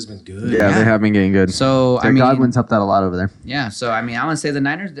offense has been good. Yeah, they have been getting good. so I Their mean, Godwin's helped out a lot over there. yeah. So I mean, I want to say the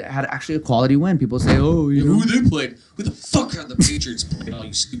Niners had actually a quality win. People say, oh, you know, Who they played? Who the fuck are the Patriots played? All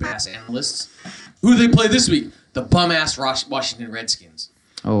you stupid ass analysts. Who do they play this week? The bum ass Washington Redskins.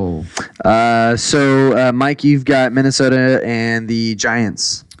 oh, So Mike, you've got Minnesota and the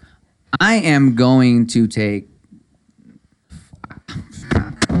Giants. I am going to take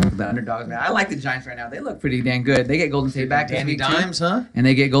the underdogs, man. I like the Giants right now. They look pretty dang good. They get Golden Tate back this Danny week, too. Dimes, huh? And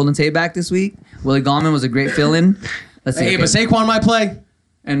they get Golden Tate back this week. Willie Gallman was a great fill-in. Let's see. Hey, okay. but Saquon might play.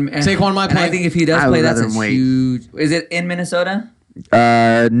 and Saquon might and I play. think if he does I play, would that's a rather him wait. huge. Is it in Minnesota?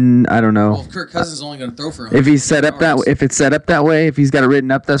 I don't know. Well, if Kirk Cousins is only going to throw for If he's set up 100 yards. if it's set up that way, if he's got it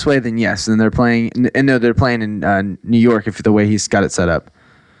written up this way, then yes. Then they're playing. And no, they're playing in New York. If the way he's got it set up.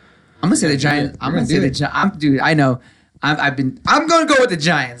 I'm gonna say the Giants. I'm gonna say the Giants. Dude, I know. I'm gonna go with the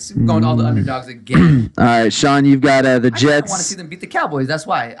Giants. I'm going all the underdogs again. All right, Sean, you've got the I want to Jets. see them beat the Cowboys. That's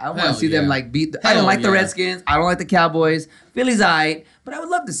why I want to Hell see them yeah. like beat. I don't Hell like the yeah. Redskins. I don't like the Cowboys. Philly's alright, but I would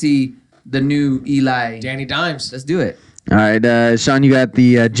love to see the new Eli. Danny Dimes. Let's do it. All right, Sean, you got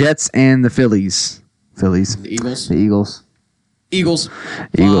the Jets and the Phillies. The Eagles. The Eagles. Eagles.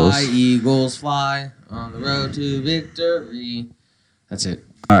 Eagles. Fly, Eagles, fly on the road to victory. That's it.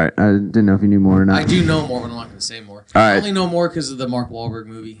 All right, I didn't know if you knew more or not. I do know more, but I'm not going to say more. All right. I only know more because of the Mark Wahlberg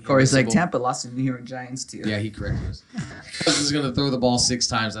movie. Corey's like Invincible. Tampa lost to the New York Giants too. Yeah, he corrected us. Cousins is going to throw the ball 6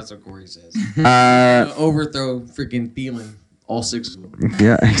 times. That's what Corey says. Overthrow freaking Thielen. All 6 of them.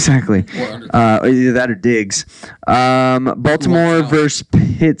 Yeah, exactly. Or under. Either that or Diggs. Baltimore Wow. versus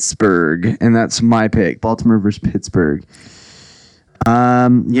Pittsburgh, and that's my pick. Baltimore versus Pittsburgh.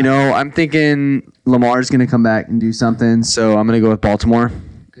 I'm thinking Lamar's going to come back and do something, so I'm going to go with Baltimore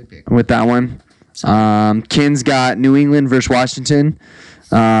Good pick. with that one. Ken's got New England versus Washington.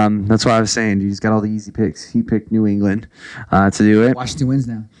 That's what I was saying. Dude, he's got all the easy picks. He picked New England to do it. Washington wins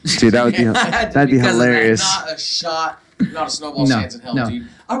now. Dude, that'd be Because of that, hilarious. Not a shot. Not a snowball No, chance in hell, no. dude.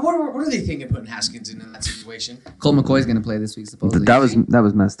 What are they thinking putting Haskins in that situation? Colt McCoy's gonna play this week supposedly. That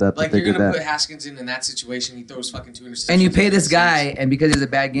was messed up. Like that they you're did gonna that. put Haskins in that situation. He throws fucking 2 interceptions. And you pay this guy, and because it's a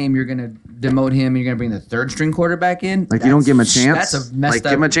bad game, you're gonna demote him. And you're gonna bring the third string quarterback in. Like, you don't give him a chance? That's a messed Like, up.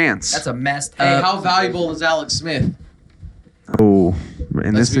 give him a chance. That's a messed Hey, up. how valuable is Alex Smith? Oh,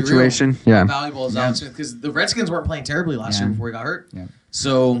 in Let's this be real. situation, How yeah. valuable is Alex Smith? Because the Redskins weren't playing terribly last Yeah. year before he got hurt. Yeah.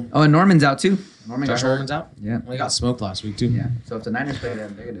 So Oh, and Norman's out too. Norman got Josh hurt. Norman's out. Yeah. Well, he got smoked last week too. Yeah. So if the Niners play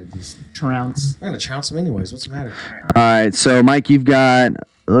them, they're gonna just trounce. We're gonna trounce him anyways. What's the matter? All right, so Mike, you've got.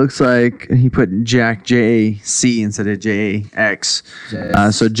 Looks like he put Jack JC instead of JX.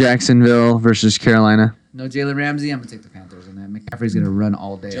 So Jacksonville versus Carolina. No Jalen Ramsey. I'm gonna take the Panthers on that. McCaffrey's gonna run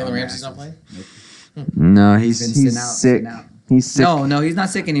all day. Jalen on Ramsey's their not asses. playing. No, he's Been sitting out, sick. sitting out. He's sick. No, he's not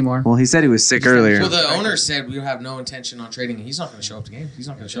sick anymore. Well, he said he was sick earlier. Well, the owner said we have no intention on trading him. He's not going to show up to games. He's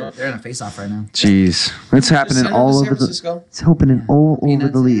not going to show up. They're in a face-off right now. Jeez, it's happening Send him to all San over the. Francisco. It's happening all over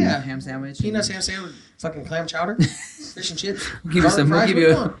Peanuts, the league. Yeah. ham sandwich. Peanuts, ham sandwich, fucking clam chowder, fish and chips. We'll give you some. Garlic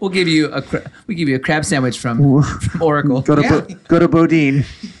fries, We'll give you a crab sandwich from Oracle. Go to Yeah. go to Bodine.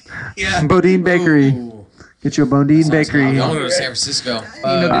 Yeah. Bodine Bakery. Ooh. Get you a Bodine Bakery. I'm All going to go to San Francisco.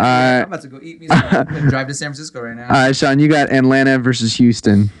 I'm about to go eat me some. I'm gonna drive to San Francisco right now. right, Sean, you got Atlanta versus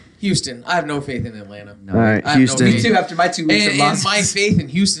Houston. Houston. I have no faith in Atlanta. No, All right, I have no Houston. faith. Me too. After my 2 weeks of And losses. my faith in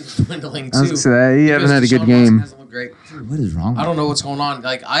Houston's dwindling too. I was gonna say, you haven't had a good Deshaun Watson game. hasn't looked great. Dude, what is wrong? I don't know what's going on.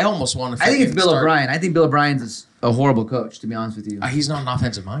 Like I almost want to. I think it's Bill start- O'Brien. I think Bill O'Brien's a horrible coach. To be honest with you. He's not an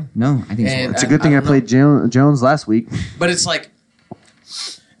offensive mind. No, I think it's And- horrible. It's a good thing I don't played Jones last week. But it's like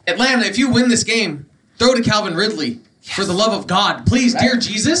Atlanta. If you win this game, throw to Calvin Ridley for the love of God, please, dear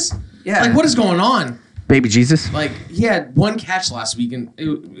Jesus. Yeah. Like what is going on? Baby Jesus. Like, he had one catch last week, and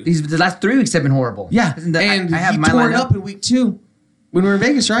The last 3 weeks have been horrible. yeah, Isn't that, and I have he my tore it lineup. up in week 2 when we were in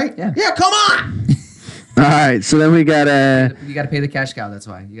Vegas, right? Yeah. Yeah, come on! All right, so then we got You got to pay the cash cow. That's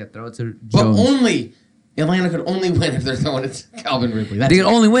why you got to throw it to But Jones. only Atlanta could only win if they're throwing it to Calvin Ridley. They could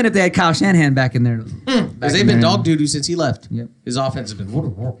only win if they had Kyle Shanahan back in there. Because they've been dog doo-doo since he left. Yep. His offense has been...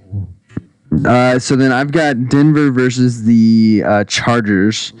 So then I've got Denver versus the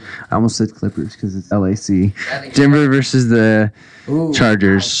Chargers. I almost said Clippers because it's LAC. Denver versus the Ooh,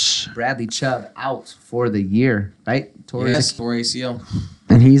 Chargers. Bradley Chubb out for the year, right? Yes, for ACL.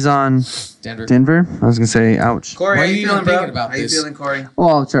 And he's on Denver. Denver. I was gonna say, ouch. Corey, Why how are you you feeling, even bro? thinking about How you this? feeling, Corey?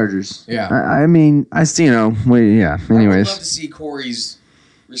 Well, Chargers. Yeah. I mean, I see. Yeah. I would love Anyways, to see Corey's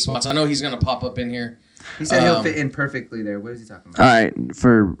response. I know he's going to pop up in here. He said he'll fit in perfectly there. What is he talking all about? right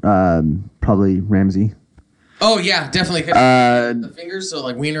for probably Ramsey. Oh, yeah, definitely. The fingers, so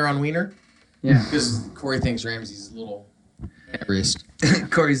like wiener on wiener. Yeah. Because Corey thinks Ramsey's a little at wrist.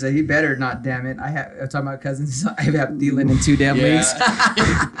 Corey said he better not. Damn it! I'm talking about Cousins. I have Thielen in 2 damn leagues.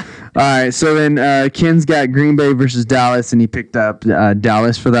 All right, so then Ken's got Green Bay versus Dallas, and he picked up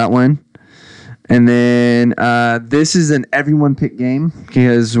Dallas for that one. And then this is an everyone pick game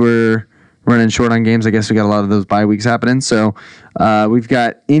because we're running short on games. I guess we got a lot of those bye weeks happening. So we've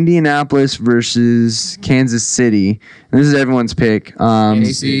got Indianapolis versus Kansas City. And this is everyone's pick.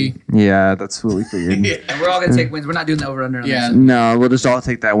 AC. Yeah, that's what we figured. And we're all gonna take wins. We're not doing the over under. Yeah. No, we'll just all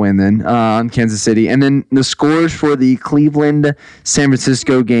take that win then on Kansas City. And then the scores for the Cleveland San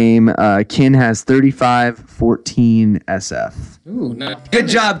Francisco game. Ken has 35-14 SF. Ooh, no. Good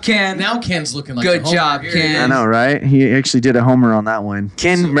job, Ken. Now Ken's looking like Good the homer job, here. Ken. I know, right? He actually did a homer on that one.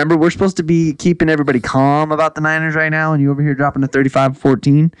 Ken, remember, we're supposed to be keeping everybody calm about the Niners right now, and you over here dropping to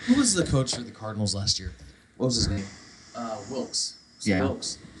 35-14? Who was the coach for the Cardinals last year? What was his name? Wilkes. Yeah.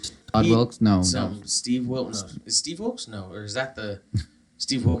 Wilkes. Todd Wilkes? No. Steve Wilkes. No. Is Steve Wilkes? No. Or is that the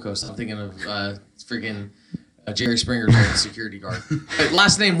Steve Wilkos? I'm thinking of freaking Jerry Springer's old security guard. But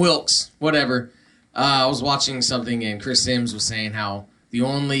last name Wilkes. Whatever. I was watching something and Chris Sims was saying how the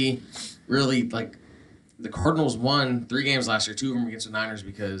only really like the Cardinals won 3 games last year, 2 of them against the Niners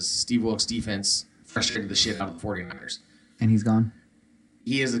because Steve Wilkes' defense frustrated the shit out of the 49ers. And he's gone.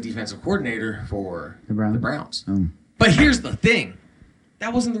 He is the defensive coordinator for The Browns? The Browns. Oh. But here's the thing.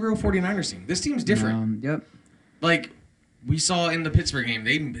 That wasn't the real 49ers team. This team's different. Yep. Like, we saw in the Pittsburgh game,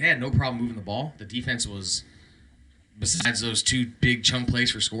 they had no problem moving the ball. The defense was, besides those 2 big chunk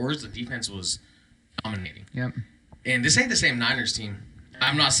plays for scores, the defense was dominating. Yep. And this ain't the same Niners team.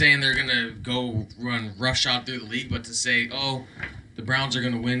 I'm not saying they're going to go run roughshod through the league, but to say, oh, the Browns are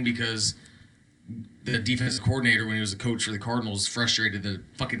going to win because the defensive coordinator, when he was the coach for the Cardinals, frustrated the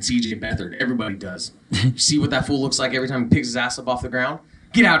fucking C.J. Beathard. Everybody does. You see what that fool looks like every time he picks his ass up off the ground?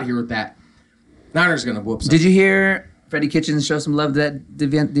 Get out of here with that. Niners going to whoop something. Did you hear Freddie Kitchens show some love to that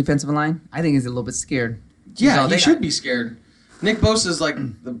defensive line? I think he's a little bit scared. Yeah, he should be scared. Nick Bosa's like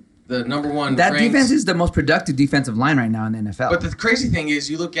the number one. That ranked. defense is the most productive defensive line right now in the NFL. But the crazy thing is,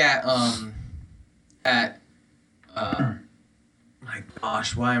 you look at my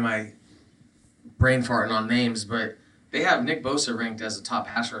gosh, why am I brain farting on names? But they have Nick Bosa ranked as the top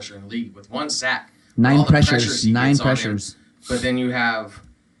pass rusher in the league with 1 sack. 9 All the pressures. he 9 gets on him. pressures. But then you have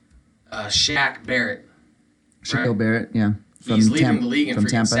Shaq Barrett. Shaquille Barrett, yeah. He's leading the league in from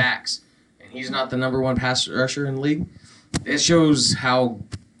freaking Tampa. sacks, and he's not the number 1 pass rusher in the league. It shows how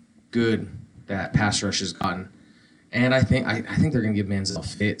good that pass rush has gotten, and I think they're gonna give Manziel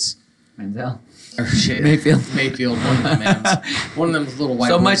fits. Manziel. Or shit, Mayfield. one of them, one of them little white.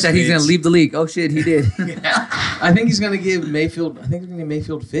 So boys much that he's going to fits. leave the league. Oh, shit, he did. Yeah. I think he's gonna give Mayfield. I think he's gonna give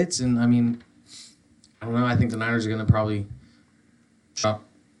Mayfield fits, and I mean, I don't know. I think the Niners are gonna probably drop.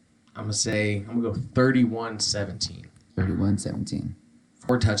 I'm gonna go 31-17. 31-17.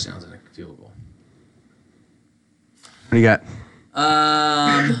 4 touchdowns and a field goal. What do you got?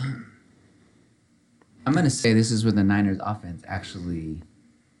 I'm going to say this is where the Niners offense actually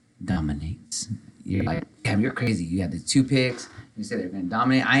dominates. You're like, damn, you're crazy. You had the 2 picks. You said they're going to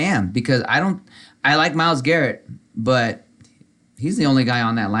dominate. I am, because I like Myles Garrett, but he's the only guy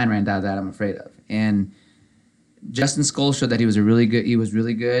on that line right now that I'm afraid of. And Justin Scholes showed that he was really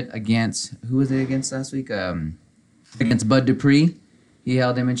good against, who was it against last week? Against Bud Dupree. He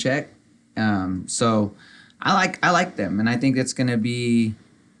held him in check. So I like them, and I think it's going to be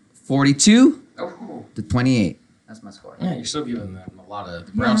 42-28. That's my score. Yeah, you're still giving them the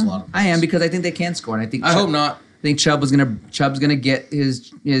Browns a lot of points. I am, because I think they can score, and I think I hope not. I think Chubb's gonna get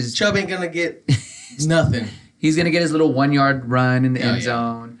his Chubb ain't gonna get nothing. He's gonna get his little 1-yard run in the end yeah.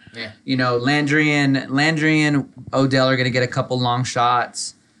 zone. Yeah. You know, Landry and Odell are gonna get a couple long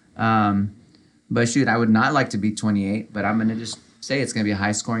shots. But shoot, I would not like to beat 28, but I'm going to just say it's going to be a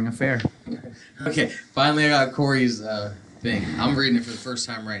high-scoring affair. Okay, finally I got Corey's thing. I'm reading it for the first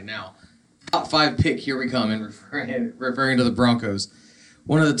time right now. Top 5 pick, here we come, and referring to the Broncos.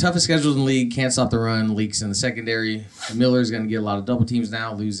 One of the toughest schedules in the league, can't stop the run, leaks in the secondary. Miller's going to get a lot of double teams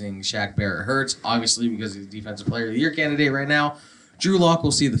now, losing Shaq Barrett hurts, obviously because he's Defensive Player of the Year candidate right now. Drew Lock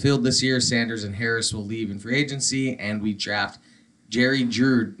will see the field this year. Sanders and Harris will leave in free agency, and we draft Judy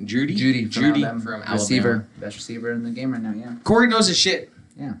from Alabama. Receiver. Best receiver in the game right now, yeah. Corey knows his shit.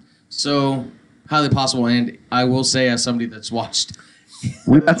 Yeah. So, highly possible, and I will say as somebody that's watched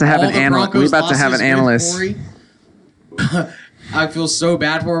We about to have all an the analyst. We Broncos about to have an losses analyst. with Corey, I feel so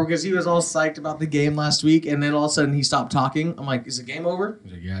bad for him because he was all psyched about the game last week, and then all of a sudden he stopped talking. I'm like, is the game over?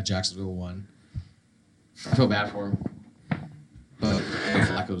 He's like, yeah, Jacksonville won. I feel bad for him. But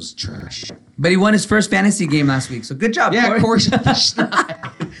Flacco's trash. But he won his first fantasy game last week, so good job, Yeah, Corey. Corey's the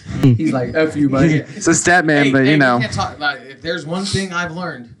snot. He's like, F you, buddy. It's a stat man, but we you know. can't talk, like, if there's one thing I've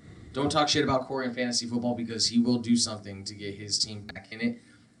learned, don't talk shit about Corey in fantasy football because he will do something to get his team back in it.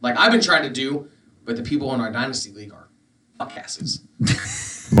 Like I've been trying to do, but the people in our dynasty league are fuckasses.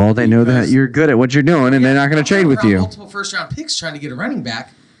 Well, they know that you're good at what you're doing, and they're not going to trade with you. Multiple first-round picks trying to get a running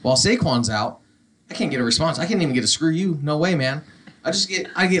back while Saquon's out. I can't get a response. I can't even get a screw you. No way, man. I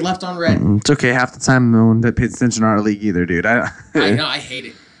get left on red. It's okay. Half the time, no one that pays attention to our league either, dude. I know. I hate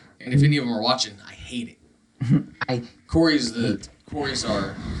it. And if any of them are watching, I hate it. Corey's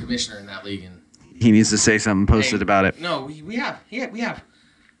our commissioner in that league, and He needs to say something posted about it. No, we have. Yeah, we have.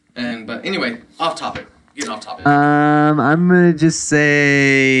 But anyway, off topic. Getting off topic. I'm gonna just say,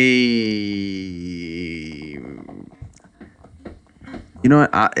 you know what?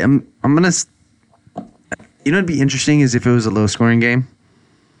 I'm gonna. You know, what'd be interesting is if it was a low scoring game.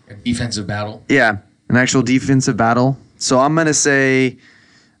 A defensive battle. Yeah, an actual defensive battle. So I'm gonna say,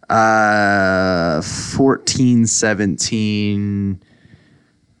 14-17.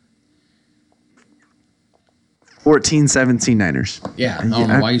 14-17 Niners. Yeah, I don't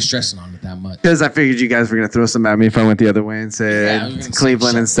know why you stressing on it that much. Because I figured you guys were going to throw some at me if I went the other way and said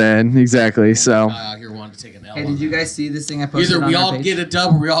Cleveland instead. Exactly. So. Out here wanting to take an L. Hey, did you guys see this thing I posted Either on we our all page? get a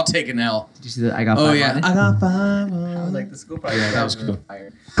dub or we all take an L. Did you see that? I got 5 Oh, yeah. on it. I got 5 I on was it. like, the school party. Yeah, that was cool.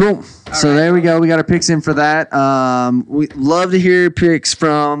 Cool. So there we go. We got our picks in for that. We love to hear picks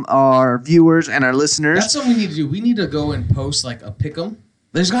from our viewers and our listeners. That's what we need to do. We need to go and post like a pick'em.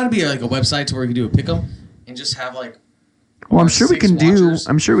 There's got to be like a website to where we can do a pick'em and just have like. Well, I'm sure we can do.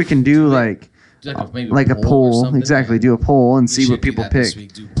 I'm sure we can do like a a or poll. something. Exactly. Do a poll and We see should what do people that this pick.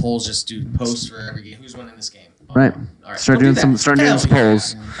 week. Do polls. Just do posts for every game. Who's winning this game? Oh, Right. All right. Start Go doing do some. that. Start doing Hell some yeah.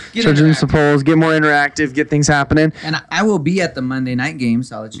 polls. Get Start doing some interactive. polls. Get more interactive. Get things happening. And I will be at the Monday night game,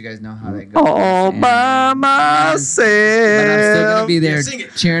 so I'll let you guys know how that goes. All And- by myself. But I'm still gonna be there Yeah, sing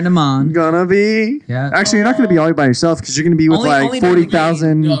it. cheering them on. Gonna be. Yeah. Actually, you're not gonna be all by yourself because you're gonna be with Only like during the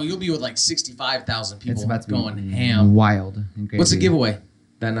 40,000. game. No, you'll be with like 65,000 people It's about to going be ham. wild. And crazy. What's the giveaway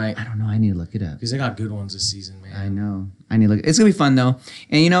that night? I don't know. I need to look it up. Because they got good ones this season, man. I know. I need to look. It's gonna be fun though.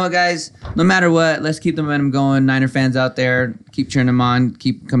 And you know what, guys? No matter what, let's keep the momentum going. Niner fans out there, keep cheering them on.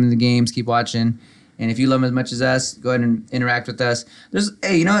 Keep coming to the games. Keep watching. And if you love them as much as us, go ahead and interact with us.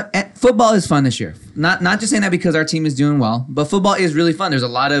 Hey, you know what? Football is fun this year. Not just saying that because our team is doing well, but football is really fun. There's a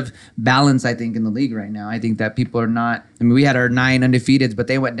lot of balance, I think, in the league right now. I think that people are not. I mean, we had our 9 undefeateds, but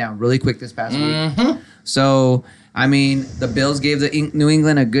they went down really quick this past week. So. I mean, the Bills gave the New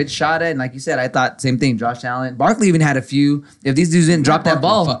England a good shot at, and like you said, I thought same thing. Josh Allen, Barkley even had a few. If these dudes didn't drop that Barkley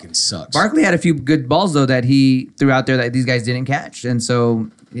ball, fucking sucks. Barkley had a few good balls though that he threw out there that these guys didn't catch, and so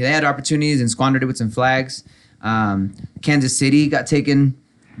they had opportunities and squandered it with some flags. Kansas City got taken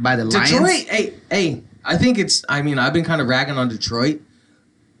by the Lions. Detroit, hey, I think it's. I mean, I've been kind of ragging on Detroit,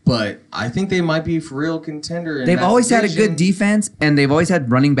 but I think they might be for real contender. In They've that always had a division. good defense, and they've always had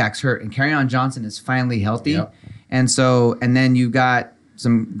running backs hurt. And Kerryon Johnson is finally healthy, Yep. and then you've got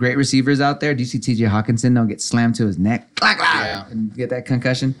some great receivers out there. Do you see T.J. Hawkinson? They'll get slammed to his neck, Yeah. and get that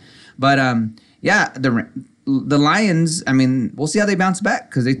concussion. But yeah, the Lions. I mean, we'll see how they bounce back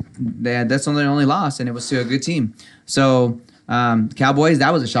because that's their only loss, and it was to a good team. So Cowboys,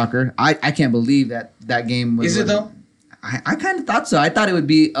 that was a shocker. I can't believe that game was. Is it though? I kind of thought so. I thought it would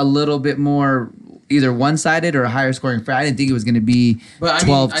be a little bit more either one-sided or a higher scoring affair. I didn't think it was going to be But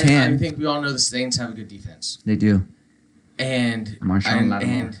 12-10. I think we all know the Saints have a good defense, They do. and Marshawn Lattimore.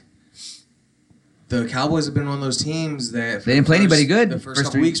 and the Cowboys have been one of those teams that They didn't play anybody good The first first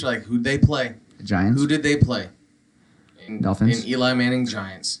couple three. weeks, were like, who'd they play? The Giants. Who did they play? Dolphins. In Eli Manning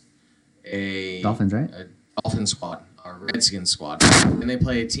Giants. A Dolphins, right? A Dolphin squad, a Redskins squad. And they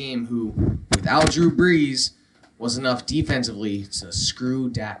play a team who, without Drew Brees, was enough defensively to screw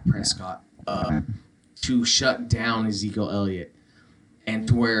Dak Prescott to shut down Ezekiel Elliott, and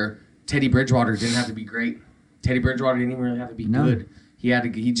to where Teddy Bridgewater didn't have to be great. Teddy Bridgewater didn't even really have to be good.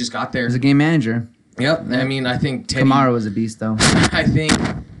 He just got there. He was a game manager. Yep. I mean, I think Kamara was a beast, though. I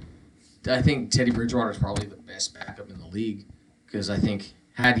think Teddy Bridgewater is probably the best backup in the league, because I think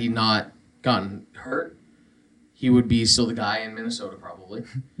had he not gotten hurt, he would be still the guy in Minnesota probably.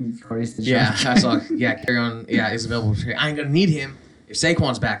 Yeah, I saw. Yeah, carry on. Yeah, is available. I ain't gonna need him if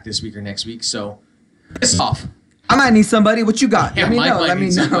Saquon's back this week or next week. So it's off. I might need somebody. What you got? Yeah, Let me Mike know. might Let me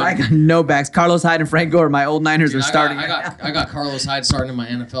need know. somebody. I got no backs. Carlos Hyde and Frank Gore, my old Niners, Dude, are starting. I got Carlos Hyde starting in my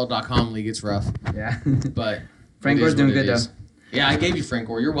NFL.com league. It's rough, Yeah. but Frank it Gore's is doing what it good, is. Yeah, I gave you Frank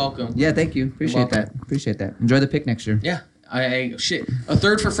Gore. You're welcome. Yeah, thank you. Appreciate that. Appreciate that. Enjoy the pick next year. Yeah. Shit. A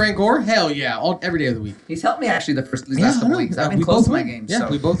third for Frank Gore? Hell yeah. Every day of the week. He's helped me actually these last couple weeks. I've been close to my games. Yeah, so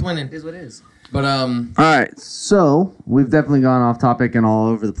we both went in. It is what it is. But All right, so we've definitely gone off topic and all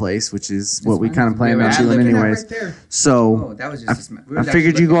over the place, which is what we fine. kind of planned We on were doing ad-libbing anyways. right there. So Oh, that was just. I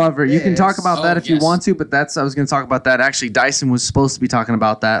figured you go over. You can talk about Oh, that if you yes. want to, but I was going to talk about that. Actually, Dyson was supposed to be talking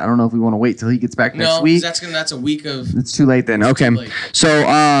about that. I don't know if we want to wait till he gets back next No, week. that's a week of. It's too late then. Okay, too late.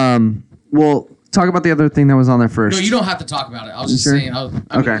 so we'll talk about the other thing that was on there first. No, you don't have to talk about it. I was You just sure? saying.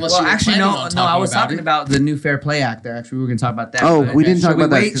 Okay. Well, actually, no. I was talking about the new Fair Play Act. There, actually, we were going to talk about that. Oh, but- we didn't talk Should we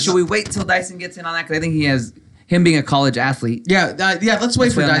about that, wait? 'cause- Should we wait till Dyson gets in on that? Because I think he has him being a college athlete. Yeah, let's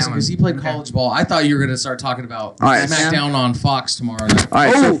wait for wait on that Dyson because one. he played Okay. college ball. I thought you were going to start talking about All right. SmackDown on Fox tomorrow night. All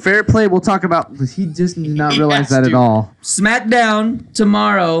right, so Oh! fair play. We'll talk about. He just did not realize Yes, that dude. at all. SmackDown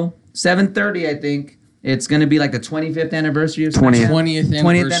tomorrow, 7:30, I think. It's going to be like the 25th anniversary of 20th. SmackDown.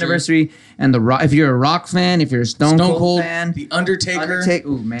 20th anniversary. And if you're a Rock fan, if you're a Stone Cold fan, The Undertaker.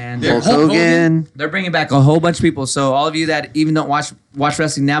 Ooh, man. They're Hulk Hulk Hogan. They're bringing back a whole bunch of people. So all of you that even don't watch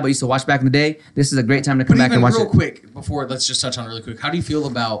wrestling now, but used to watch back in the day, this is a great time to come But back and even watch real it. quick, let's just touch on it really quick. How do you feel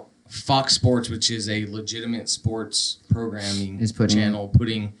about Fox Sports, which is a legitimate sports programming channel,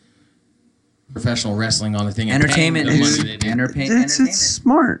 putting professional wrestling on the thing? and Entertainment, paying the dude. money they do? It's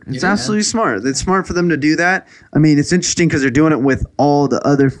smart. It's is. absolutely smart. It's smart for them to do that. I mean, it's interesting because they're doing it with all the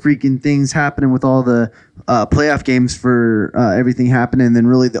other freaking things happening with all the playoff games for everything happening, and then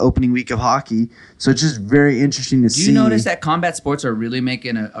really the opening week of hockey. So it's just very interesting to Do see. you notice that combat sports are really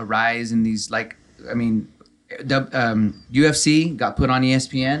making a rise in these, UFC got put on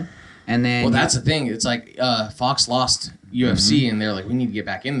ESPN, and then Well, that's the thing. It's like Fox lost UFC, and they're like, we need to get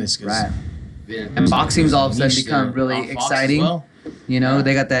back in this. Right. And boxing's all of a sudden niche become there really on Fox as exciting. well. You know,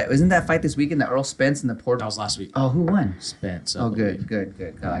 they got that. Isn't that fight this weekend? The Earl Spence and the Port. That was last week. Oh, who won? Spence. I Oh, believe.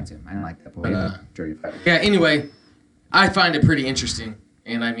 good. I liked him. I didn't like that boy. Dirty fight. Yeah, anyway, I find it pretty interesting,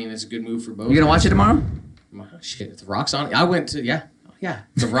 and I mean, it's a good move for both. You gonna watch it tomorrow? Oh, shit, the Rock's on. I went to,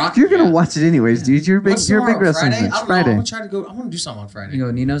 the Rock. You're gonna yeah. watch it anyways, dude. You're a big. What's You're a big tomorrow, wrestling Friday? fan. I don't Friday. know. I'm gonna try to go. I want to do something on Friday. You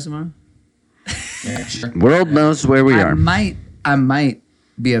go Nino's tomorrow? Yeah, sure. World knows where we are. I might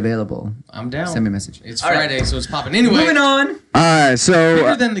be available. I'm down. Send me a message. It's All right. Friday, so it's popping. Anyway, Moving on. So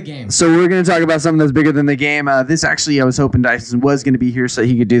bigger than the game. So we're going to talk about something that's bigger than the game. This actually, I was hoping Dyson was going to be here so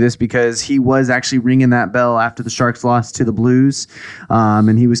he could do this because he was actually ringing that bell after the Sharks lost to the Blues,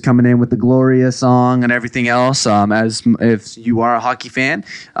 and he was coming in with the Gloria song and everything else. As if you are a hockey fan,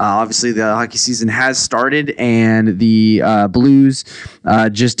 obviously the hockey season has started, and the Blues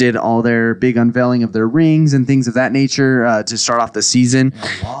just did all their big unveiling of their rings and things of that nature to start off the season.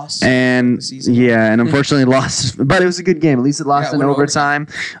 Loss. And the season. yeah, and unfortunately lost, but it was a good game. At least it lost Yeah, in went overtime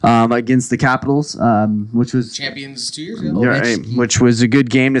against the Capitals, which was Champions 2 years ago. yeah, right, which was a good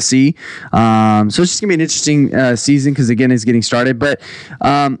game to see. So it's just gonna be an interesting season because again, it's getting started. But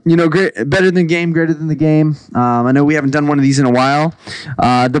great, better than game, greater than the game. I know we haven't done one of these in a while.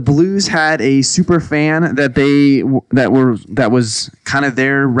 The Blues had a super fan that was kind of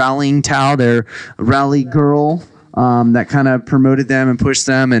their rallying towel, their rally girl. That kind of promoted them and pushed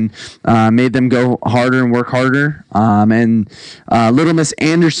them and made them go harder and work harder. And Little Miss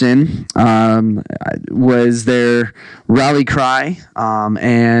Anderson was their rally cry,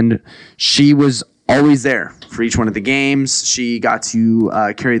 and she was always there for each one of the games. She got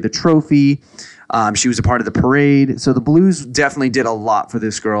to carry the trophy. She was a part of the parade. So the Blues definitely did a lot for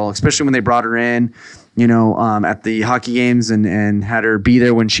this girl, especially when they brought her in, at the hockey games and had her be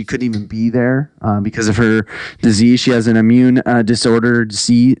there when she couldn't even be there because of her disease. She has an immune disorder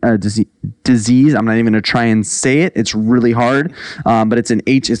disease. I'm not even going to try and say it. It's really hard, but it's an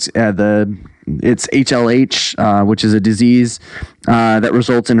it's HLH, which is a disease that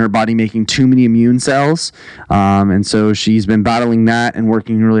results in her body making too many immune cells. And so she's been battling that and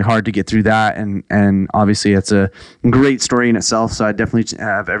working really hard to get through that. And obviously it's a great story in itself. So I definitely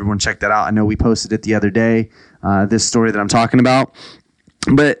have everyone check that out. I know we posted it the other day, this story that I'm talking about.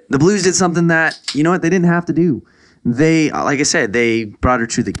 But the Blues did something that, you know what, they didn't have to do. They, like I said, they brought her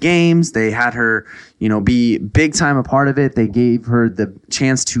to the games. They had her, be big time a part of it. They gave her the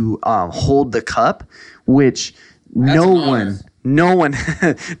chance to hold the cup, which no one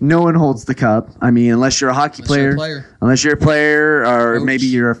holds the cup. I mean, unless you're a hockey player, unless you're a player, or Coach, maybe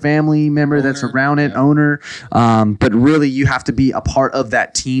you're a family member that's around it, yeah. owner. But really, you have to be a part of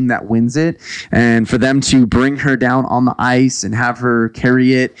that team that wins it. And for them to bring her down on the ice and have her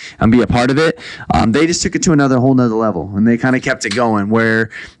carry it and be a part of it, they just took it to whole nother level. And they kind of kept it going. Where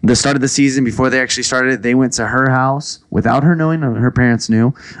the start of the season, before they actually started it, they went to her house without her knowing. Her parents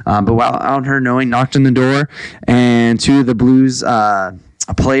knew, but without her knowing, knocked on the door, and two of the Blues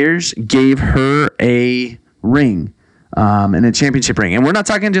players gave her a ring. And a championship ring. And we're not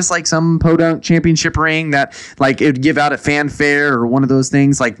talking just like some podunk championship ring that like it would give out at fanfare or one of those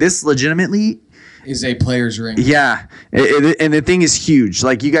things. Like this legitimately is a player's ring. Yeah. And the thing is huge.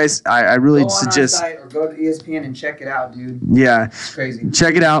 Like you guys, I really suggest. Go on our site or go to ESPN and check it out, dude. Yeah. It's crazy.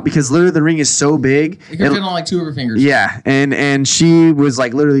 Check it out because literally the ring is so big. You can fit on like two of her fingers. Yeah. And she was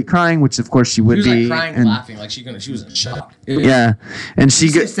like literally crying, which of course she would She was be. like crying and laughing. Like she was in shock. Yeah. And she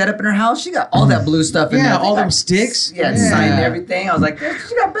She set up in her house. She got all that blue stuff in there. Yeah, all them sticks. Yeah, signed everything. I was like,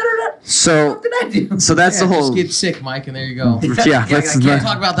 she got better than So than I do. So that's the whole. Just get sick, Mike, and there you go. Yeah. Let's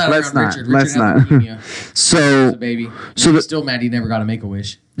talk about that Let's around not. Richard. Let's Richard had not. leukemia. So Baby. So He's still mad he never got to make a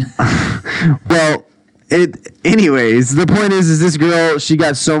wish. well, anyways, the point is this girl, she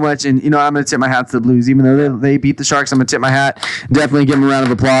got so much, and I'm gonna tip my hat to the Blues, even though they beat the Sharks. I'm gonna tip my hat, definitely give them a round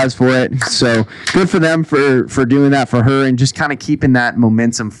of applause for it. So good for them for doing that for her and just kind of keeping that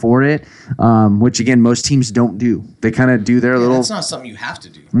momentum for it, which again most teams don't do. They kind of do their little. That's not something you have to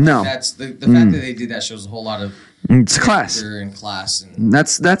do. No. That's the fact that they did that shows a whole lot of It's class. and class. And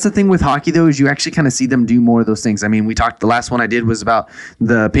That's the thing with hockey though, is you actually kind of see them do more of those things. I mean, we talked. The last one I did was about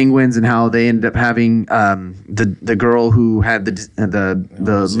the Penguins and how they ended up having the girl who had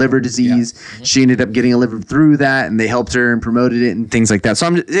the liver disease. Yeah. She ended up getting a liver through that, and they helped her and promoted it and things like that.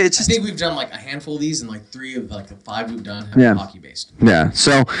 So it's I just think we've done like a handful of these, and like 3 of like the 5 we've done have Yeah. been hockey based. yeah.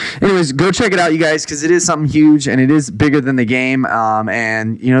 So, anyways, go check it out, you guys, because it is something huge and it is bigger than the game.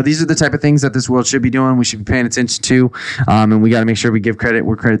 And these are the type of things that this world should be doing. We should be paying attention to. And we got to make sure we give credit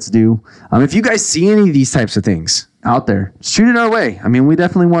where credit's due. If you guys see any of these types of things out there, shoot it our way. I mean, we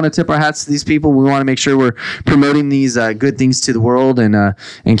definitely want to tip our hats to these people. We want to make sure we're promoting these good things to the world and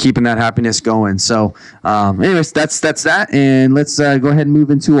keeping that happiness going. So, anyways, that's that. And let's go ahead and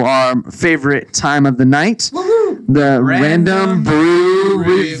move into our favorite time of the night, the Random Brew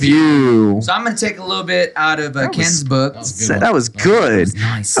Review. So I'm gonna take a little bit out of Ken's book. That was good.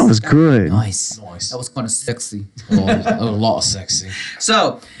 Nice. That was good. Nice. Nice. That was kind of sexy. A lot of sexy.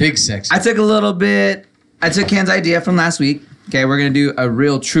 So Big sexy. I took a little bit. I took Ken's idea from last week. Okay, we're gonna do a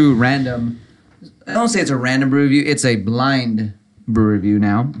real, true, random. I don't say it's a random brew review. It's a blind brew review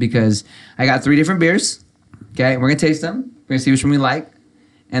now because I got 3 different beers. Okay, we're gonna taste them. We're gonna see which one we like,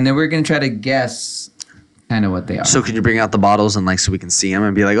 and then we're gonna try to guess kind of what they are. So could you bring out the bottles and so we can see them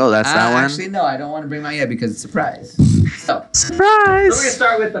and be like, oh, that's that one? Actually, no, I don't want to bring mine yet because it's a surprise. So Surprise! we're gonna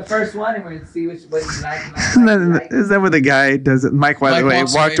start with the first one, and we're gonna see which what you like. Is that what the guy does? Mike, by the way,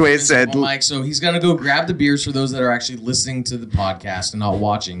 walked away and said, Mike, so he's gonna go grab the beers for those that are actually listening to the podcast and not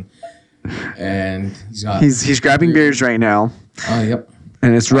watching. And he's grabbing beers right now, Oh, yep.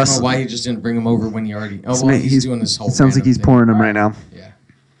 and it's I don't know Russell. why he just didn't bring them over when he already. Oh, well, he's doing this whole. Sounds like random he's thing. pouring them right now. Yeah.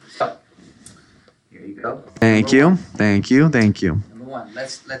 Here you go. Thank you. Number 1.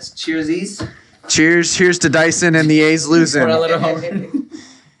 Let's cheers these. Cheers to Dyson and the A's losing. For a little homer.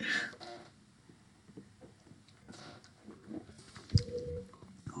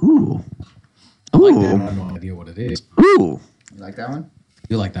 Ooh. I like that. I Ooh. have no idea what it is. Ooh. You like that one?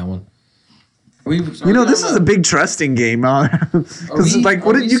 You like that one? This is a big trusting game, because we- like,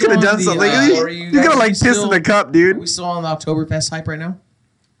 what are did we you could have still done on the, something? are You could have like we pissed still- in the cup, Are dude. we still on the Oktoberfest hype right now?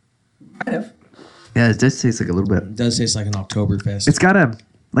 Kind of. Yeah, it does taste like a little bit. It does taste like an Oktoberfest. It's got a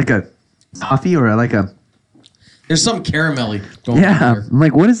coffee or like a There's some caramelly going on yeah. here. I'm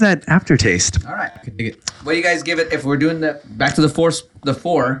like, what is that aftertaste? All right. I could dig it. What do you guys give it if we're doing back to the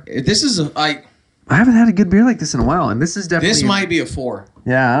four? This is I haven't had a good beer like this in a while, and this is definitely. this might be a 4.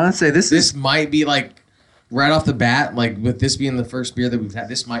 Yeah, I would say this This is. might be like right off the bat, like with this being the first beer that we've had.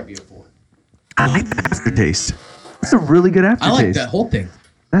 This might be a 4. I like the aftertaste. It's a really good aftertaste. I like that whole thing.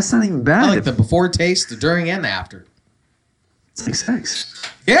 That's not even bad. I like the before taste, the during, and the after. It's like sex.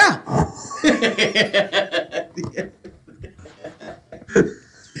 Yeah.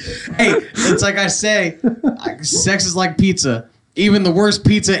 Hey, it's like I say, sex is like pizza. Even the worst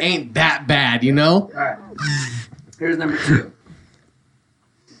pizza ain't that bad, you know? All right. Here's number 2.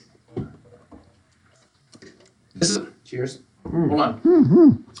 This is Cheers. hold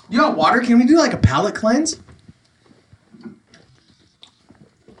on. You got water? Can we do like a palate cleanse?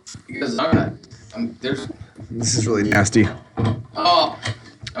 Because there's This is really nasty. oh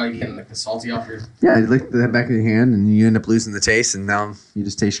you getting like the salty off here. Yeah, you lick the back of your hand and you end up losing the taste, and now you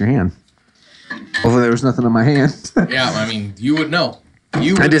just taste your hand. Hopefully there was nothing on my hand. Yeah, I mean you would know.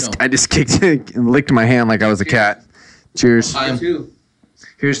 You would know. I just kicked it and licked my hand like I was a cat. Cheers. Two.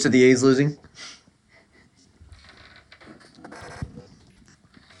 Here's to the A's losing.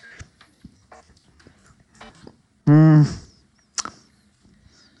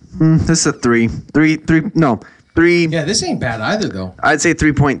 This is a 3. 3. Yeah, this ain't bad either though. I'd say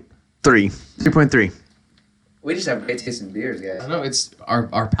 3.3. 3.3. We just have great tasting beers, guys. I know it's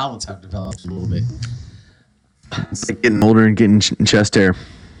our palates have developed a little bit. It's like getting older and getting chest hair.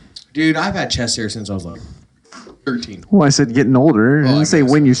 Dude, I've had chest hair since I was like 13. Well, I said getting older. I I didn't say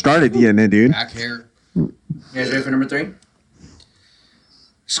guess when so. you started getting it, dude. Back hair. You guys ready for number 3?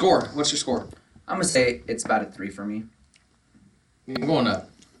 Score. What's your score? I'm gonna say it's about a 3 for me. I'm going up.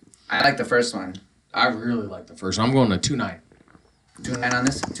 I like the first one. I really like the first one. I'm going to 2.9. 2.9 on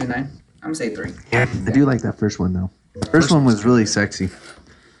this. 2.9. I'm gonna say 3. Yeah, I do like that first one though. First one was really sexy.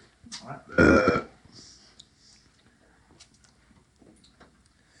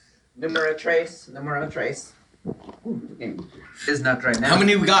 Numero trace. Is not right now. How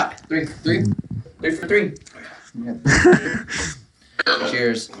many we got? 3. 3? 3 for 3.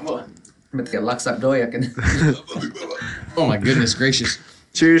 Cheers. I'm gonna take a Lux Up Doyak. Oh my goodness gracious.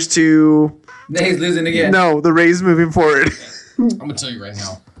 Cheers to He's losing again. no, the Rays moving forward. I'm gonna tell you right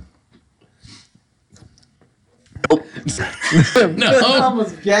now.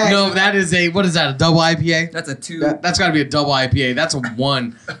 No, that is a what is that? A double IPA? That's a 2. That's got to be a double IPA. That's a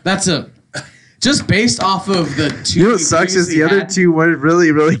 1. That's a just based off of the 2. You know what sucks is the other 2 were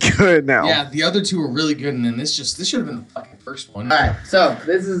really, really good now. Yeah, the other 2 were really good, and then this should have been the fucking first one. All right. So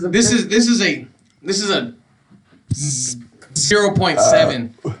this is a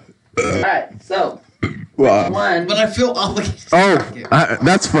 0.7. All right. So Wow. one. But I feel obligated. Oh,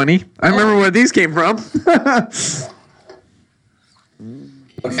 that's funny. I remember where these came from.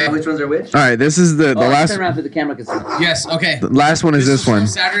 Okay. Which ones are which? All right, this is the last. Turn around so the camera can see. Yes. Okay. The last one is this one.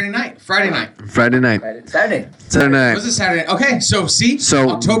 Saturday night. Friday night. Friday night. Saturday. Saturday night. Was it Saturday? Okay. So see. So-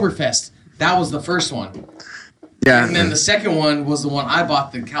 Oktoberfest. That was the first one. Yeah. And then the second one was the one I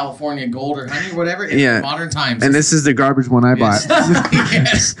bought, the California Gold or Honey or whatever. In Yeah. Modern Times. And this is the garbage one I bought.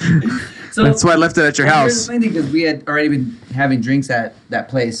 Yes. So That's why I left it at your here's house. the funny thing, because we had already been having drinks at that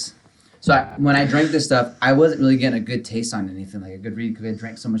place. So when I drank this stuff, I wasn't really getting a good taste on anything, like a good read, because I had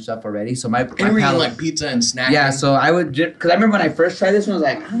drank so much stuff already. So my And we're eating palate, like pizza and snacking. yeah. So I would, because I remember when I first tried this one, I was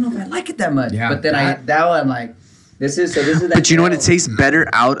like, I don't know if I like it that much. Yeah, But then that- now I'm like, this is that. But you know what? It tastes better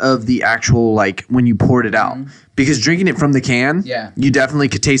out of the actual, like, when you poured it out. Because drinking it from the can, Yeah. you definitely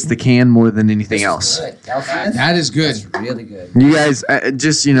could taste the can more than anything else. That is good. That's really good. You guys,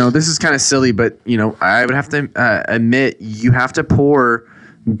 just, this is kind of silly, but, I would have to admit, you have to pour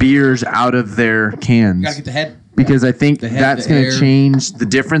beers out of their cans. You gotta get the head. Because I think The head, that's the going air. to change the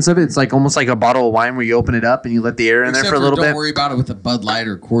difference of it. It's like almost like a bottle of wine where you open it up and you let the air in there for a little don't bit. worry about it with a Bud Light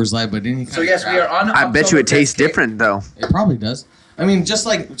or Coors Light, but any kind So of yes, crap. we are on. I bet you it tastes different, though. It probably does. I mean, just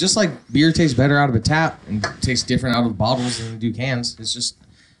like beer tastes better out of a tap and tastes different out of bottles than do cans. It's just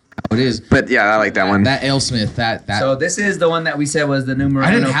how it is. But, yeah, I like that one. That AleSmith, that. So this is the one that we said was the numero.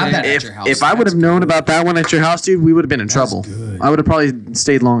 I didn't uno have thing. that at If, your house. if I would have known about that one at your house, dude, we would have been in trouble. good. I would have probably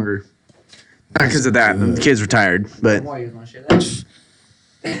stayed longer. Not because of that. The kids were tired. But Why, you guys wanna share that?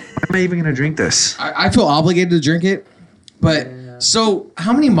 am I even going to drink this? I feel obligated to drink it, but so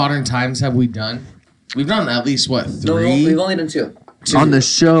how many Modern Times have we done? We've done at least what, 3? No, we've only done 2. On the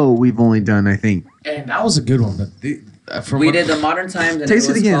show, we've only done, I think. And that was a good one, but from We what- did the Modern Times. And Taste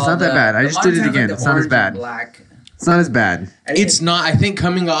it was again, it's called, not that bad. I the just Modern did it Times, again, the it's not as orange bad. and Black. It's not as bad. It's not. I think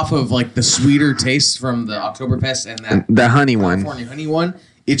coming off of like the sweeter taste from the Oktoberfest and that The honey one. California honey one,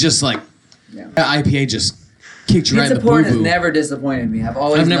 it just like Yeah. that IPA just kicked you right in Pizza the Port has boo-boo. never disappointed me.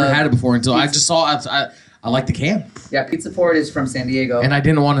 I've never had it before until I just saw. I like the can, Yeah, Pizza Port is from San Diego. and I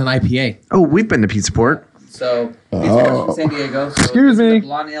didn't want an IPA. Oh, we've been to Pizza Port. So Pizza Port's from San Diego. So Excuse this is me. the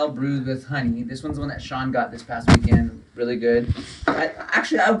blonde ale brewed with honey. This one's the one that Sean got this past weekend. Really good. I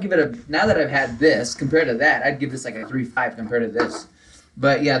would give it a. Now that I've had this compared to that, I'd give this like a 3.5 compared to this.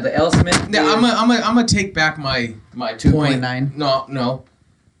 But yeah, the AleSmith. Yeah, I'm gonna take back my 2.9. No,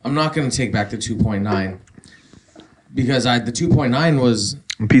 I'm not gonna take back the 2.9 because the 2.9 was.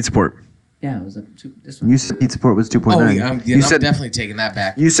 Pizza Port. Yeah, it was this one. You said Pizza Port was 2.9. Oh, yeah, I'm you said definitely taking that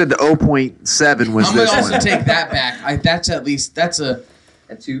back. You said the 0.7 was I'm this gonna also one. take that back. That's at least that's a.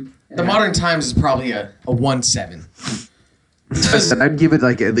 At 2. The Modern Times is probably a 1.7. I'd give it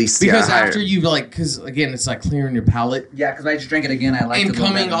like at least Because higher. after you because again, it's like clearing your palate. Yeah, because I just drank it again. I liked it. And a little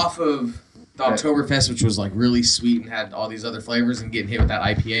coming better. off of the Oktoberfest, which was like really sweet and had all these other flavors, and getting hit with that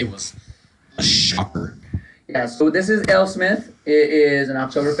IPA was a shocker. Yeah, so this is Ale Smith. It is an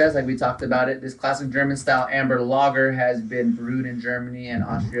Oktoberfest, like we talked about it. This classic German-style amber lager has been brewed in Germany and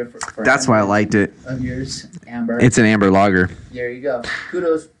Austria for That's why I liked it. of years. Amber. It's an amber lager. There you go.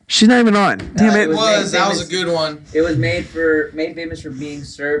 Kudos. She's not even on. Damn it it. was- That was a good one. It was made famous for being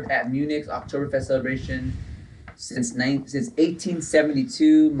served at Munich's Oktoberfest celebration since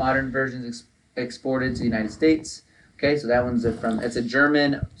 1872. Modern versions exported to the United States. Okay, so that one's it's a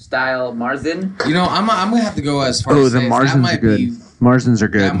German style Marzen. You know, I'm gonna have to go as far Oh, as the say that Marzens are might good. be Marzens are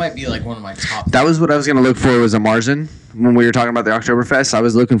good. that might be like one of my top. That was what I was going to look for was a Marzen. When we were talking about the Oktoberfest, I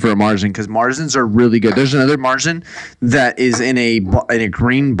was looking for a Marzen because Marzens are really good. There's another Marzen that is in a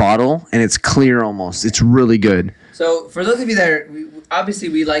green bottle and it's clear almost. It's really good. So for those of you that are, obviously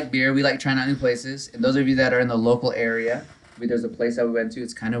we like beer, we like trying out new places. And those of you that are in the local area, there's a place that we went to.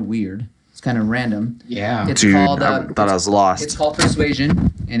 It's kind of weird. It's kind of random. Yeah. It's Dude, called. I thought I was lost. It's called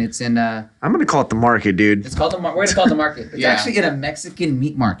Persuasion, and it's in. I'm going to call it the market, dude. It's called we're gonna call it the market. It's Yeah. actually in a Mexican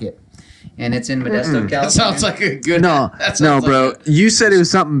meat market, and it's in Modesto, California. That sounds like a good. No, that sounds no, like bro. You said it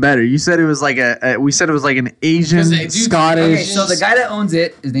was something better. You said it was like we said it was like an Asian, 'Cause they do- Scottish. Okay, so the guy that owns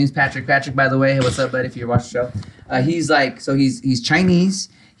it, his name's Patrick. Patrick, by the way, hey, what's up, bud? If you watch the show, he's Chinese,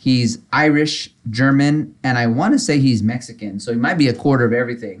 he's Irish, German, and I want to say he's Mexican. So he might be a quarter of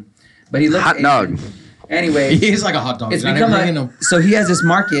everything, but he looks Hot Asian. dog. Anyway, He is like a hot dog. it's I become never even know. so he has this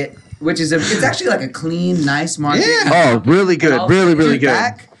market, which is it's actually like a clean, nice market. Yeah. Oh, really good. And Really, also really in good. the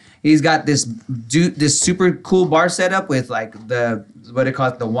back, he's got this super cool bar setup with like the what they call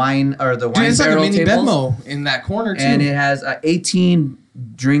it, the wine or the Dude, wine it's like a barrel mini tables. Venmo in that corner too. And it has 18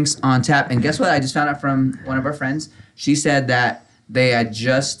 drinks on tap. And guess what? I just found out from one of our friends. She said that they're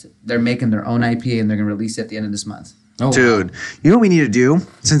making their own IPA and they're gonna release it at the end of this month. Oh, wow. Dude, you know what we need to do?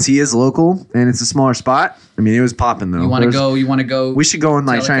 Since he is local and it's a smaller spot, I mean, it was popping though. You want to go? We should go and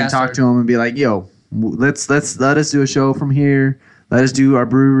like try and talk to him and be like, "Yo, let us do a show from here. Let us do our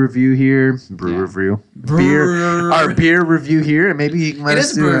brew review here. Our beer review here, and maybe he can let It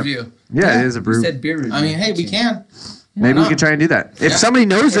us is a do brew it. review. Yeah, it is a You brew. said beer review. I mean, hey, we can. Maybe we not? can try and do that. If Yeah. somebody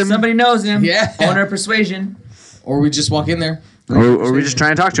knows If him, somebody knows him, Yeah. owner of Persuasion. Or we just walk in there. or we just try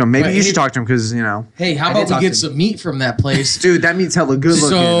and talk to him. Maybe But you he- should talk to him because Hey, how I did about we talk get to some meat from that place? dude, that meat's hella good looking.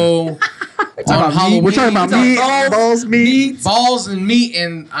 So on about Halloween, We're talking about Talk meat, balls, balls, meat. balls and meat,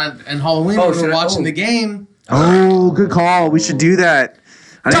 and Halloween Oh, when should we're I- watching oh. the game. Oh, good call. We should do that.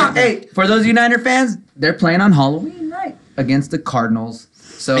 Hey, for those Niner fans, they're playing on Halloween night against the Cardinals.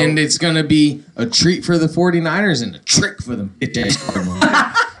 So And it's going to be a treat for the 49ers and a trick for the bitch-ass Cardinals.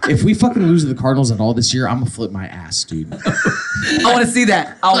 If we fucking lose to the Cardinals at all this year, I'm going to flip my ass, dude. I want to see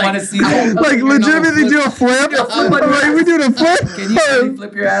that. I want to see that. Like legitimately do a flip. Like we doing a flip. Can you really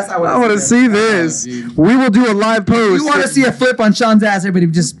flip your ass? I want to see this. dude. We will do a live post. You want to see a flip on Sean's ass? Everybody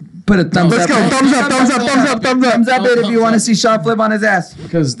just put a thumbs Let's up. go. Thumbs up. Thumbs up. Thumbs up. Thumbs up. Thumbs up it if you want to see Sean flip on his ass.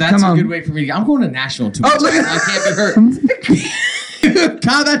 Because that's Come a on. good way for me to I'm going to national too. Oh, look at- I can't be hurt.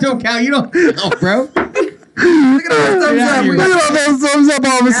 Kyle, that don't count. You don't count, bro. Look at all the thumbs up. Look at all those thumbs up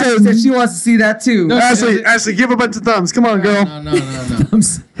all of a Ashley sudden. said she wants to see that too. No, Ashley, give a bunch of thumbs. Come on, girl. No.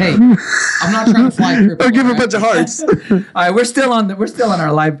 Hey, I'm not trying to fly cripple. Or give a alright? bunch of hearts. all right, we're still on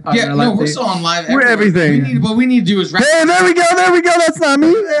our live. On Yeah, our no, live we're page. still on live. We're everything. What we need to do is wrap. Hey, there we go. There we go. That's not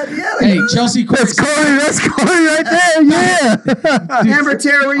me. Hey, Chelsea That's Corey. Corey. That's Corey right there. Yeah. Amber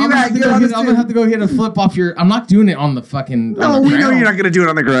Terror, where you I'm at? Get on gonna this have to go hit a flip off your. I'm not doing it on the fucking. No, on the we know ground. you're not gonna do it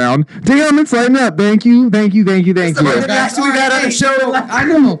on the ground. Damn, it's lighting up. Thank you. Thank you. Thank you. Thank the you. reaction we've had on the show. I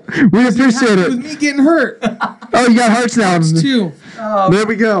know. We appreciate With it. me getting hurt. Oh, you got hearts now. Too. There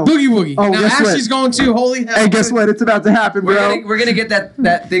we go. Boogie woogie. Oh, now guess what? Ashley's going too. Holy hell. Hey, guess what? It's about to happen, bro. We're gonna get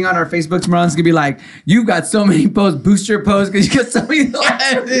that thing on our Facebook tomorrow. It's gonna be like, you've got so many posts, boost your posts because you got so many.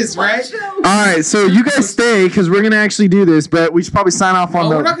 Yeah, it is, right? All right, so you guys stay because we're gonna actually do this, but we should probably sign off on Oh,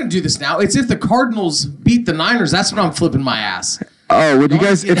 the. we're not going to do this now. It's if the Cardinals beat the Niners. That's when I'm flipping my ass. Oh, would you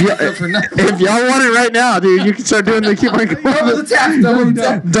guys? Don't If get that for nothing. if y'all want it right now, dude, you can start doing the keep on Double the taps, double the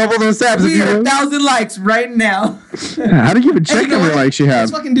taps. double those tabs. We If need you 1,000 likes right now. how do you even check Hey, you know how many what? likes you have?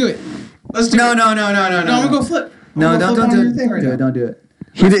 Let's fucking do it. Let's do No, it. no. No, I'm going to go flip. No, I'm gonna don't flip do on it. your thing right now. Don't do it.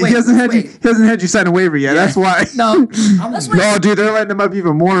 He hasn't had you. wait. He hasn't had you sign a waiver yet. That's why. No, No, dude, they're letting them up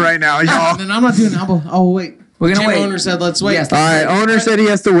even more right now, y'all. Then I'm not doing it. I'll wait. We're gonna Gym wait. owner said let's wait. Yes. All right, owner said he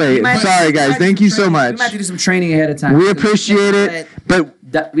has to wait. We might- Sorry, we guys. might Thank do you so training. much. We might have to do some training ahead of time. We appreciate it, but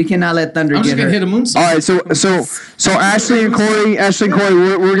We cannot let Thunder I'm just get gonna hurt. hit a moonsault. All right, so Ashley and Corey,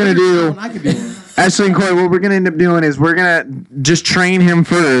 what we're gonna do. I could do it. Ashley and Corey, what we're gonna end up doing is we're gonna just train him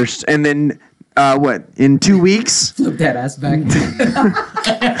first, and then in 2 weeks, Flip that ass back.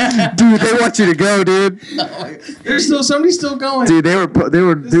 dude, they want you to go, dude. There's still somebody still going. Dude, they were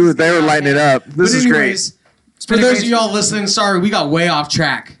lighting it up. This is great. For those of y'all listening, sorry, we got way off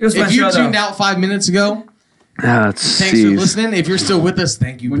track. was fun If you show, tuned though. out 5 minutes ago, Thanks thanks for listening. If you're still with us,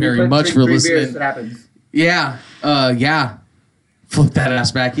 thank you very much for listening. What happens? Yeah. Flip that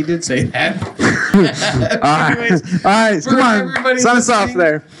ass back. He did say that. All right, For come on, everybody sign us off listening,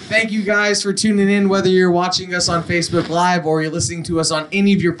 there. Thank you guys for tuning in, whether you're watching us on Facebook Live or you're listening to us on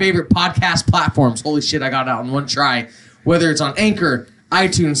any of your favorite podcast platforms. Holy shit, I got it out in one try. Whether it's on Anchor,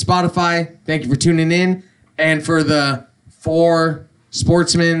 iTunes, Spotify, thank you for tuning in. And for the 4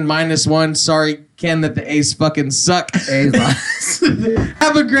 Sportsmen -1, sorry, Ken, that the A's fucking suck. A's lost.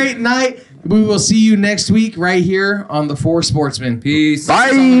 Have a great night. We will see you next week right here on the 4 Sportsmen. Peace. Bye.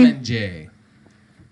 Solomon J.